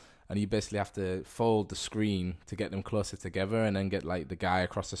other, and you basically have to fold the screen to get them closer together, and then get like the guy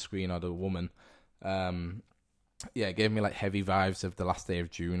across the screen or the woman. Yeah, it gave me like heavy vibes of The Last Day of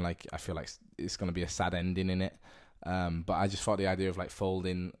June. Like I feel like it's going to be a sad ending in it. But I just thought the idea of like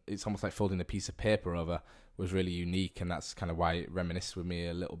it's almost like folding a piece of paper over, was really unique, and that's kind of why it reminisced with me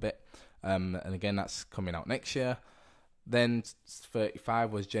a little bit. And again, that's coming out next year. Then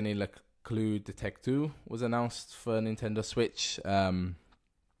 35 was Jenny Clue Detective was announced for Nintendo Switch.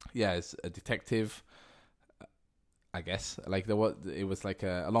 Yeah, it's a detective, I guess. Like it was like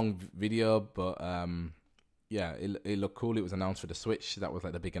a long video, but yeah, it looked cool. It was announced for the Switch. That was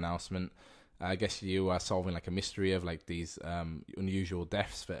like the big announcement. I guess you are solving like a mystery of like these unusual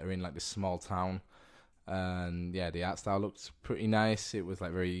deaths that are in like this small town. And yeah, the art style looked pretty nice. It was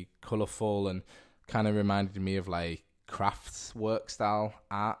like very colourful and kind of reminded me of like crafts work style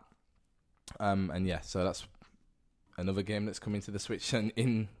art. And yeah, so that's another game that's coming to the Switch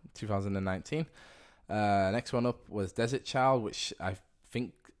in 2019. Next one up was Desert Child, which I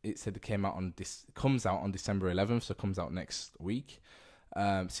think it said it comes out on December 11th, so comes out next week.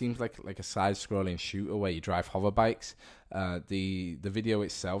 Seems like a side-scrolling shooter where you drive hover bikes. The video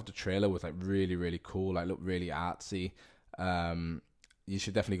itself, the trailer, was like really, really cool. Like looked really artsy. You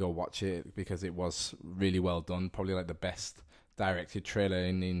should definitely go watch it because it was really well done. Probably like the best directed trailer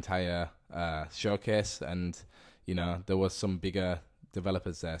in the entire showcase, and you know there was some bigger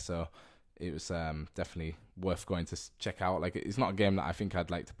developers there, so it was definitely worth going to check out. Like it's not a game that I think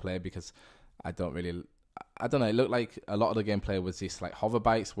I'd like to play because I don't know. It looked like a lot of the gameplay was this like hover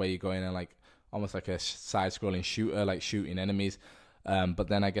bikes where you go in and like almost like a side-scrolling shooter, like shooting enemies. But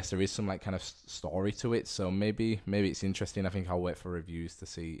then I guess there is some like kind of story to it, so maybe it's interesting. I think I'll wait for reviews to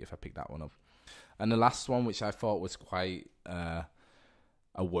see if I pick that one up. And the last one, which I thought was quite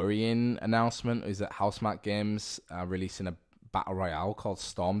a worrying announcement, is that Housemarque Games are releasing a battle royale called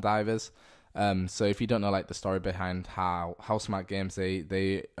Storm Divers. So if you don't know like the story behind how Housemarque Games,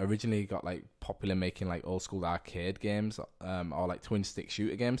 they originally got like popular making like old school arcade games, or like twin stick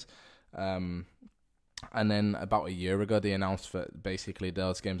shooter games. And then about a year ago, they announced that basically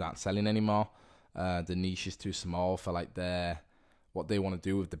those games aren't selling anymore. The niche is too small for like what they want to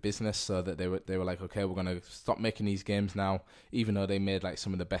do with the business, so that they were like, okay, we're gonna stop making these games now, even though they made like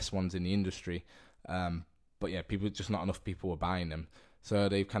some of the best ones in the industry. But yeah, not enough people were buying them, so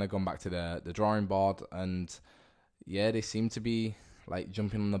they've kind of gone back to the drawing board, and yeah, they seem to be like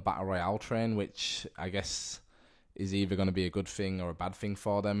jumping on the battle royale train, which I guess is either going to be a good thing or a bad thing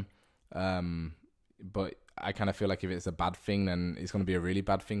for them. But I kind of feel like if it's a bad thing, then it's going to be a really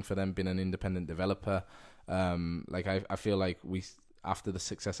bad thing for them being an independent developer. Like I feel like after the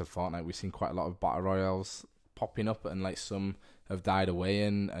success of Fortnite, we've seen quite a lot of battle royales popping up, and like some have died away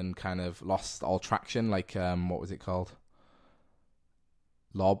and kind of lost all traction. Like what was it called?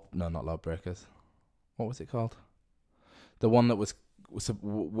 Not Lawbreakers. What was it called? The one that was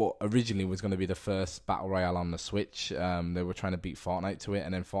what originally was going to be the first battle royale on the Switch. They were trying to beat Fortnite to it,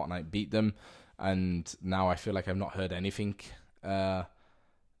 and then Fortnite beat them. And now I feel like I've not heard anything about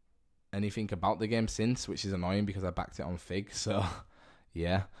the game since, which is annoying because I backed it on Fig. So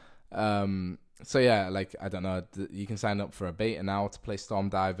yeah. So yeah, like I don't know. You can sign up for a beta now to play Storm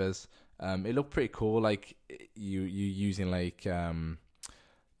Divers. It looked pretty cool. Like you using like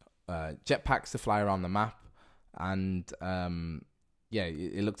jetpacks to fly around the map, and yeah,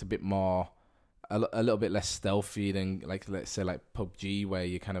 it looked a bit more. A little bit less stealthy than like, let's say, like PUBG, where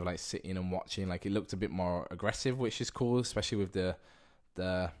you're kind of like sitting and watching. Like it looked a bit more aggressive, which is cool, especially with the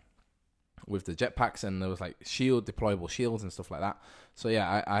jetpacks, and there was like deployable shields and stuff like that. So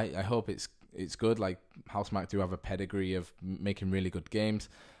yeah, I hope it's good. Like Housemarque do have a pedigree of making really good games.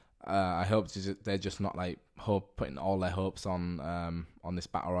 I hope they're just not like putting all their hopes on this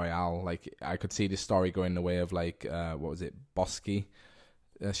battle royale. Like I could see this story going the way of like what was it, Bosky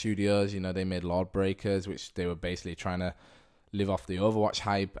Studios. You know, they made Lawbreakers, which they were basically trying to live off the Overwatch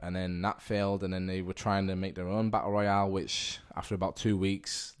hype, and then that failed, and then they were trying to make their own battle royale, which after about 2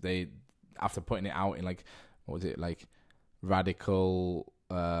 weeks, after putting it out in like, what was it, like Radical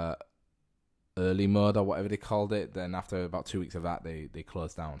early mode or whatever they called it. Then after about 2 weeks of that, they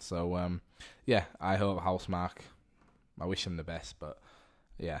closed down. So yeah, I hope Housemarque. I wish them the best, but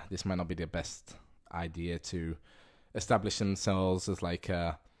yeah, this might not be the best idea to establish themselves as like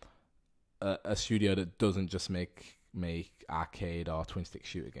a studio that doesn't just make arcade or twin stick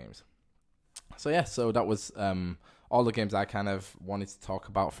shooter games. So yeah, so that was all the games I kind of wanted to talk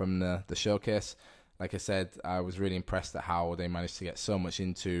about from the showcase. Like I said, I was really impressed at how they managed to get so much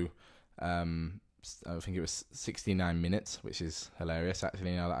into, I think it was 69 minutes, which is hilarious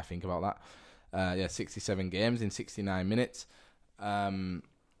actually now that I think about that. Yeah, 67 games in 69 minutes.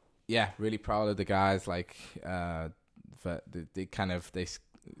 Yeah, really proud of the guys. Like, they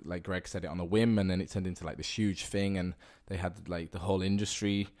like Greg said it on a whim, and then it turned into like this huge thing, and they had like the whole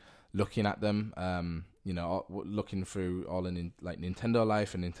industry looking at them. Looking through all in like Nintendo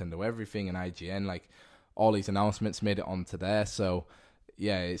Life and Nintendo Everything and IGN, like all these announcements made it onto there. So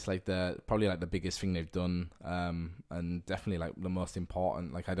yeah, it's like probably like the biggest thing they've done, and definitely like the most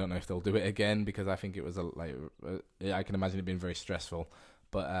important. Like I don't know if they'll do it again, because I think it was I can imagine it being very stressful.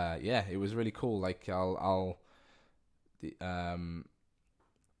 But yeah, it was really cool. Like I'll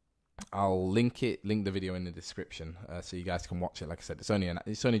link the video in the description, so you guys can watch it. Like I said,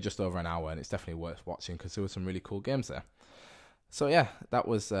 it's only just over an hour, and it's definitely worth watching because there were some really cool games there. So yeah, that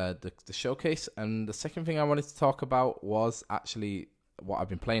was the showcase. And the second thing I wanted to talk about was actually what I've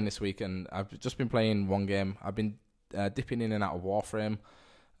been playing this week, and I've just been playing one game. I've been dipping in and out of Warframe,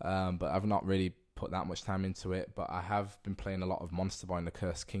 but I've not really put that much time into it. But I have been playing a lot of Monster Boy and the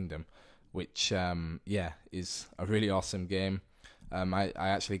Cursed Kingdom, which is a really awesome game. I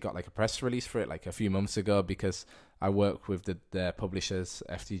actually got like a press release for it like a few months ago, because I work with the publishers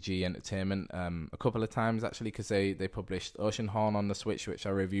FTG Entertainment a couple of times actually, because they published Oceanhorn on the Switch, which I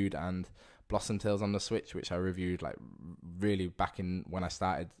reviewed, and Blossom Tales on the Switch, which I reviewed like really back in when I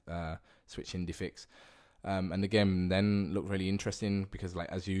started Switch Indie Fix. And the game then looked really interesting because, like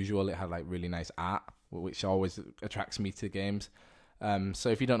as usual, it had like really nice art, which always attracts me to games. So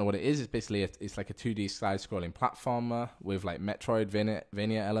if you don't know what it is, it's basically it's like a 2D side-scrolling platformer with like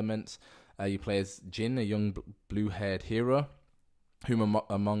Metroidvania elements. You play as Jin, a young blue-haired hero, whom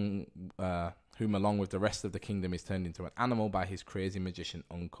along with the rest of the kingdom is turned into an animal by his crazy magician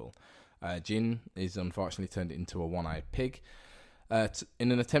uncle. Jin is unfortunately turned into a one-eyed pig.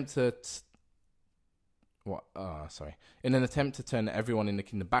 In an attempt to turn everyone in the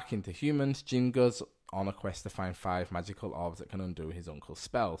kingdom back into humans, Jin goes on a quest to find 5 magical orbs that can undo his uncle's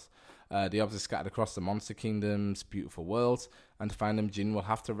spells. The orbs are scattered across the Monster Kingdom's beautiful worlds, and to find them, Jin will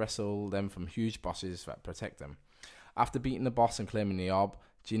have to wrestle them from huge bosses that protect them. After beating the boss and claiming the orb,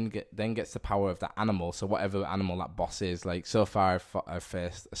 Jin then gets the power of that animal, so whatever animal that boss is. Like, so far I've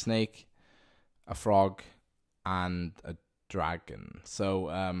faced a snake, a frog, and a dragon.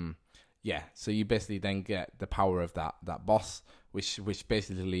 So, so you basically then get the power of that boss, which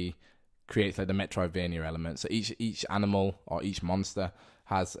basically creates like the Metroidvania element. So each animal or each monster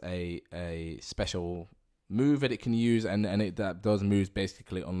has a special move that it can use, and those moves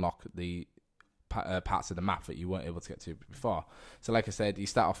basically unlock the parts of the map that you weren't able to get to before. So like I said, you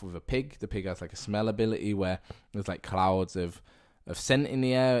start off with a pig. The pig has like a smell ability where there's like clouds of scent in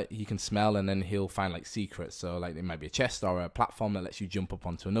the air he can smell, and then he'll find like secrets. So like it might be a chest or a platform that lets you jump up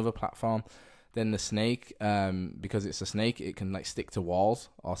onto another platform. Then the snake, because it's a snake, it can like stick to walls,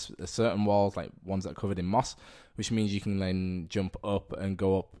 or certain walls, like ones that are covered in moss, which means you can then jump up and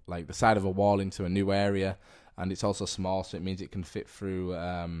go up like the side of a wall into a new area. And it's also small, so it means it can fit through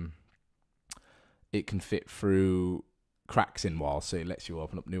cracks in walls, so it lets you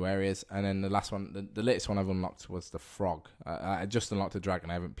open up new areas. And then the last one, the latest one I've unlocked was the frog. I just unlocked a dragon.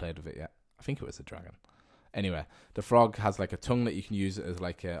 I haven't played with it yet. I think it was a dragon. Anyway, the frog has like a tongue that you can use as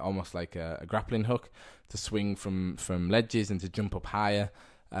like almost like a grappling hook to swing from ledges and to jump up higher.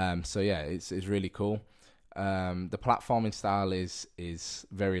 So yeah, it's really cool. The platforming style is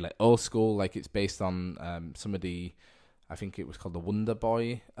very like old school. Like it's based on some of the, I think it was called the Wonder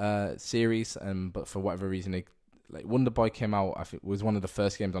Boy series. But for whatever reason, Wonder Boy came out. I think it was one of the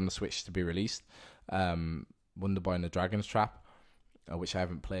first games on the Switch to be released. Wonder Boy and the Dragon's Trap, which I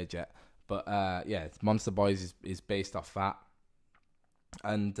haven't played yet. But Monster Boys is based off that,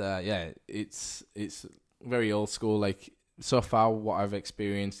 and it's very old school. Like so far, what I've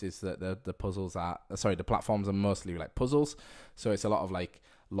experienced is that the platforms are mostly like puzzles. So it's a lot of like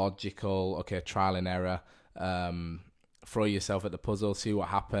logical, trial and error. Throw yourself at the puzzle, see what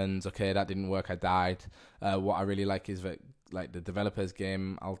happens. Okay, that didn't work, I died. What I really like is that like the developers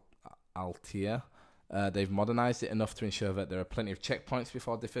game Altia. They've modernized it enough to ensure that there are plenty of checkpoints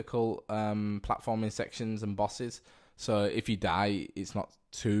before difficult platforming sections and bosses. So if you die, it's not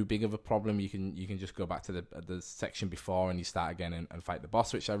too big of a problem. You can just go back to the section before and you start again and fight the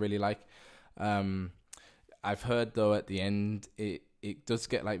boss, which I really like. I've heard though at the end it does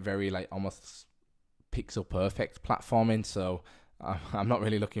get like very like almost pixel perfect platforming, so I'm not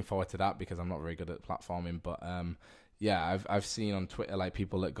really looking forward to that because I'm not very good at platforming. But yeah, I've seen on Twitter like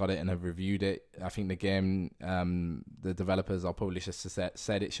people that got it and have reviewed it. I think the game, the developers or publishers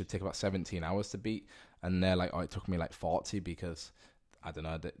said it should take about 17 hours to beat, and they're like, oh, it took me like 40 because I don't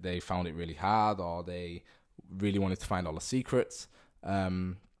know, they found it really hard or they really wanted to find all the secrets.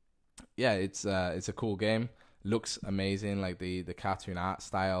 Yeah, it's a cool game. Looks amazing, like the cartoon art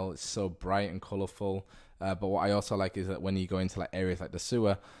style. It's so bright and colorful. But what I also like is that when you go into like areas like the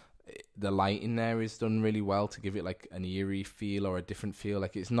sewer, the lighting there is done really well to give it like an eerie feel or a different feel.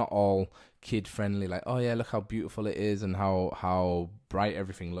 Like it's not all kid friendly, like, oh yeah, look how beautiful it is and how bright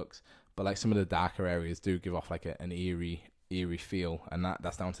everything looks. But like some of the darker areas do give off like an eerie feel, and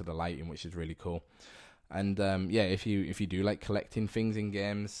that's down to the lighting, which is really cool. And yeah, if you do like collecting things in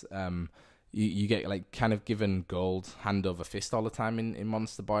games, you get like kind of given gold hand over fist all the time in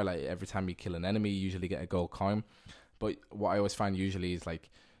Monster Boy. Like every time you kill an enemy, you usually get a gold coin. But what I always find usually is like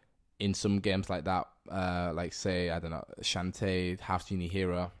in some games like that, like say, I don't know, Shantae, Half Genie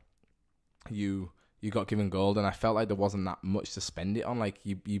Hero, you got given gold, and I felt like there wasn't that much to spend it on. Like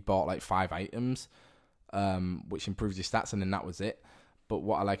you bought like 5 items, which improves your stats, and then that was it. But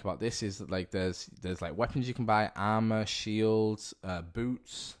what I like about this is that like there's like weapons you can buy, armor, shields,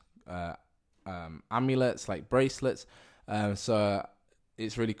 boots, amulets, like bracelets. So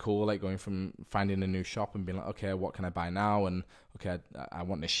it's really cool, like going from finding a new shop and being like, okay, what can I buy now? And okay, I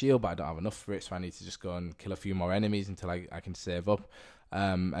want a shield, but I don't have enough for it, so I need to just go and kill a few more enemies until I can save up.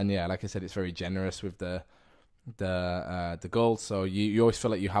 And yeah, like I said, it's very generous with the gold, so you always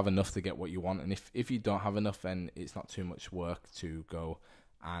feel like you have enough to get what you want. And if you don't have enough, then it's not too much work to go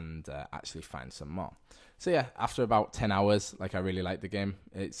and actually find some more. So yeah, after about 10 hours, like I really like the game.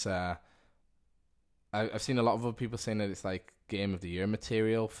 It's I've seen a lot of other people saying that it's like game of the year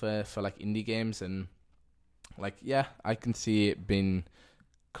material for like indie games, and like yeah, I can see it being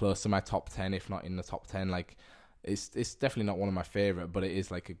close to my top 10, if not in the top 10. Like it's definitely not one of my favorite, but it is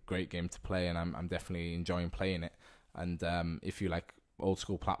like a great game to play, and I'm definitely enjoying playing it. And if you like old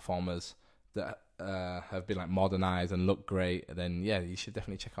school platformers that have been like modernized and look great, then yeah, you should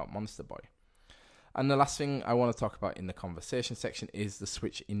definitely check out Monster Boy. And the last thing I want to talk about in the conversation section is the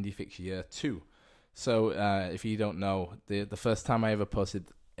Switch Indie Fix Year 2. So if you don't know, the first time I ever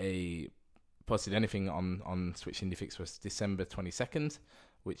posted anything on Switch Indie Fix was December 22nd,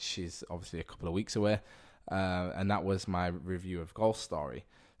 which is obviously a couple of weeks away, and that was my review of Golf Story.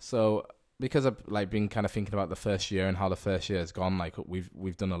 So because I've like been kind of thinking about the first year and how the first year has gone, like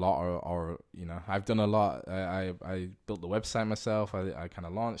we've done a lot, or you know, I've done a lot. I built the website myself. I kind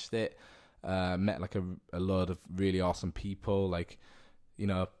of launched it, met like a load of really awesome people, like, you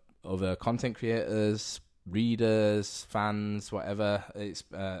know, other content creators, readers, fans, whatever, it's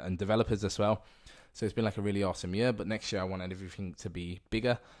and developers as well. So it's been like a really awesome year. But next year I wanted everything to be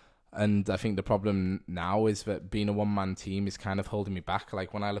bigger, and I think the problem now is that being a one-man team is kind of holding me back.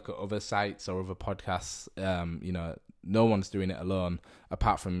 Like when I look at other sites or other podcasts, you know, no one's doing it alone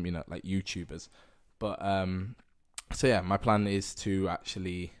apart from, you know, like YouTubers. But so yeah, my plan is to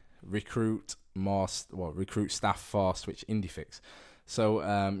actually recruit staff for Switch Indie Fix. So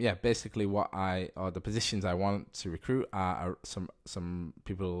yeah, basically the positions I want to recruit are some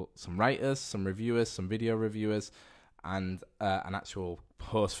people, some writers, some reviewers, some video reviewers, and an actual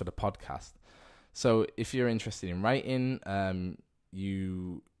host for the podcast. So if you're interested in writing,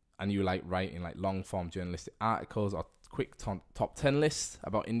 you like writing like long form journalistic articles or quick top 10 lists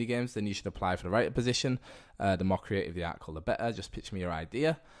about indie games, then you should apply for the writer position. The more creative the article, the better. Just pitch me your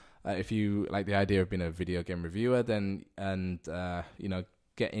idea. If you like the idea of being a video game reviewer, then you know,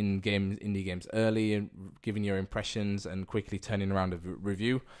 getting indie games early and giving your impressions and quickly turning around a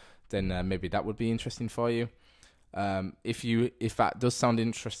review, then maybe that would be interesting for you. If that does sound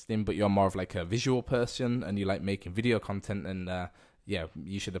interesting, but you're more of like a visual person and you like making video content, then yeah,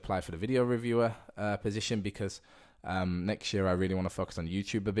 you should apply for the video reviewer position, because next year I really want to focus on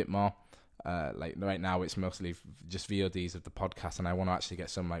YouTube a bit more. Like right now it's mostly just VODs of the podcast, and I want to actually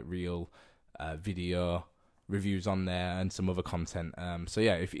get some like real video reviews on there and some other content. So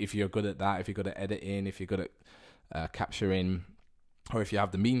yeah, if you're good at that, if you're good at editing, if you're good at capturing, or if you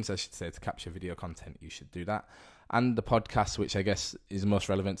have the means, I should say, to capture video content, you should do that. And the podcast, which I guess is most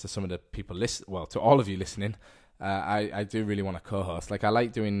relevant to some of the people to all of you listening, I do really want to co-host. Like I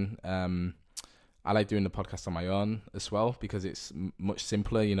like doing I like doing the podcast on my own as well because it's much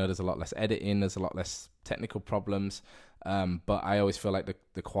simpler. You know, there's a lot less editing, there's a lot less technical problems. But I always feel like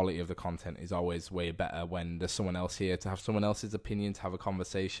the quality of the content is always way better when there's someone else here to have someone else's opinion, to have a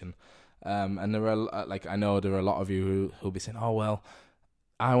conversation. And there are, like, I know there are a lot of you who'll be saying, oh, well,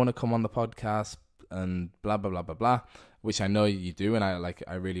 I want to come on the podcast and blah, blah, blah, blah, blah, which I know you do. And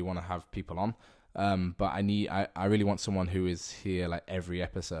I really want to have people on. But I really want someone who is here like every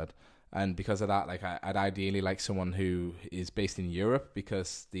episode. And because of that, like I'd ideally like someone who is based in Europe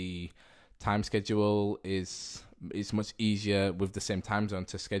because the time schedule is much easier with the same time zone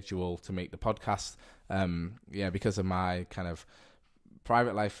to schedule to make the podcast. Because of my kind of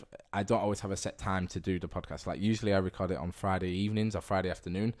private life, I don't always have a set time to do the podcast. Like usually I record it on Friday evenings or Friday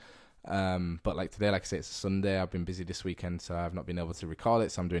afternoon. But like today, like I say, it's a Sunday. I've been busy this weekend, so I've not been able to record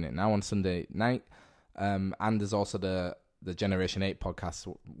it. So I'm doing it now on Sunday night. And there's also the Generation 8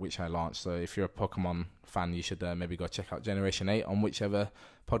 podcast, which I launched. So if you're a Pokemon fan, you should maybe go check out Generation 8 on whichever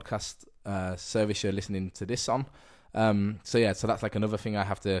podcast service you're listening to this on. So that's like another thing I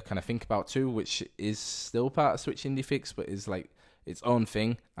have to kind of think about too, which is still part of Switch Indie Fix, but is like its own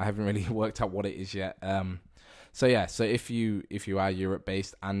thing. I haven't really worked out what it is yet. So if you are Europe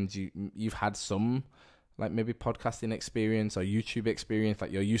based and you've had some like maybe podcasting experience or YouTube experience,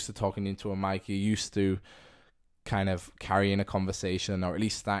 like you're used to talking into a mic, you're used to kind of carrying a conversation or at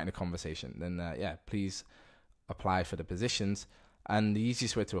least starting a conversation, then please apply for the positions. And the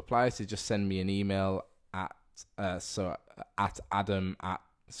easiest way to apply is to just send me an email at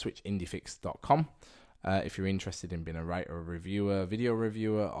adam@switchindiefix.com if you're interested in being a writer, a reviewer, video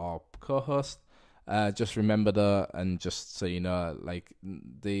reviewer, or co-host. Just remember just so you know, like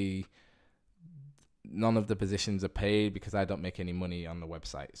none of the positions are paid because I don't make any money on the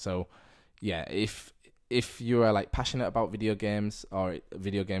website. So yeah, if you are like passionate about video games or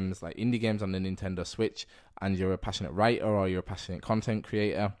video games like indie games on the Nintendo Switch, and you're a passionate writer or you're a passionate content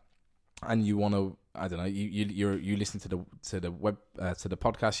creator, and you want to, I don't know, you listen to the web to the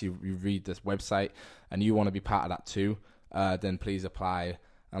podcast, you read this website, and you want to be part of that too, then please apply.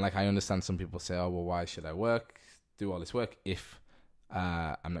 And like I understand some people say, oh well, why should I do all this work if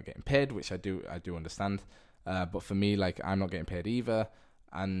I'm not getting paid, which I do understand. But for me, like I'm not getting paid either,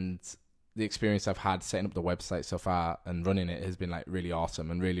 and the experience I've had setting up the website so far and running it has been like really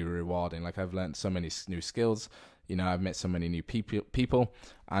awesome and really rewarding. Like I've learned so many new skills, you know, I've met so many new people,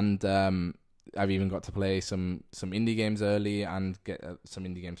 and I've even got to play some indie games early and get some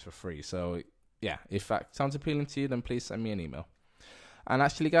indie games for free. So yeah, if that sounds appealing to you, then please send me an email. And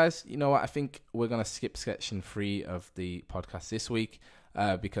actually, guys, you know what? I think we're going to skip section 3 of the podcast this week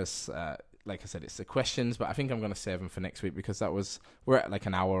because like I said, it's the questions, but I think I'm going to save them for next week because we're at like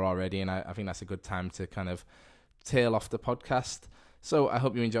an hour already, and I think that's a good time to kind of tail off the podcast. So I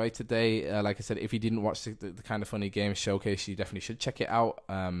hope you enjoyed today. Like I said, if you didn't watch the Kind of Funny Games showcase, you definitely should check it out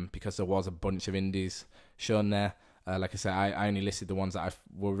because there was a bunch of indies shown there. Like I said, I only listed the ones that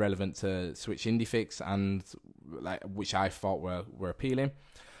were relevant to Switch Indie Fix and like which I thought were appealing.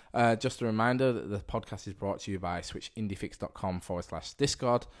 Just a reminder that the podcast is brought to you by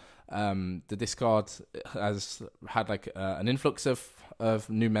switchindiefix.com/Discord. The Discord has had like an influx of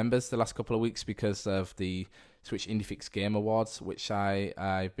new members the last couple of weeks because of the Switch Indie Fix Game Awards, which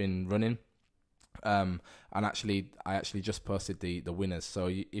I've been running. And I actually just posted the winners. So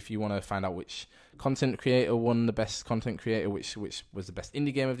if you want to find out which content creator won the best content creator, which was the best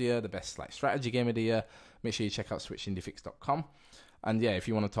indie game of the year, the best like strategy game of the year, make sure you check out switchindiefix.com. And yeah, if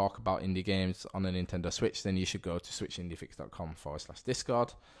you want to talk about indie games on a Nintendo Switch, then you should go to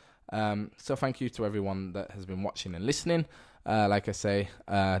switchindiefix.com/Discord. So thank you to everyone that has been watching and listening. Like I say,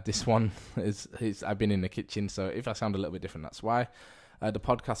 this one is I've been in the kitchen, so if I sound a little bit different, that's why. The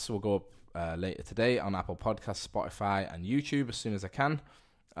podcasts will go up later today on Apple Podcasts, Spotify, and YouTube as soon as I can.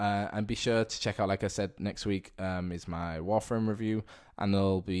 And be sure to check out, like I said, next week is my Warframe review, and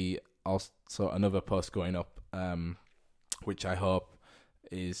there'll be also another post going up, which I hope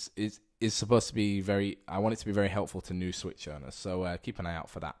is supposed to be I want it to be very helpful to new Switch owners. So keep an eye out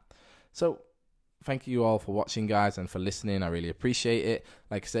for that. So thank you all for watching, guys, and for listening. I really appreciate it.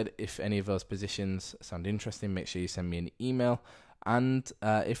 Like I said, if any of those positions sound interesting, make sure you send me an email. And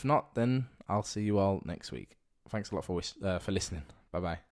if not, then I'll see you all next week. Thanks a lot for listening. Bye-bye.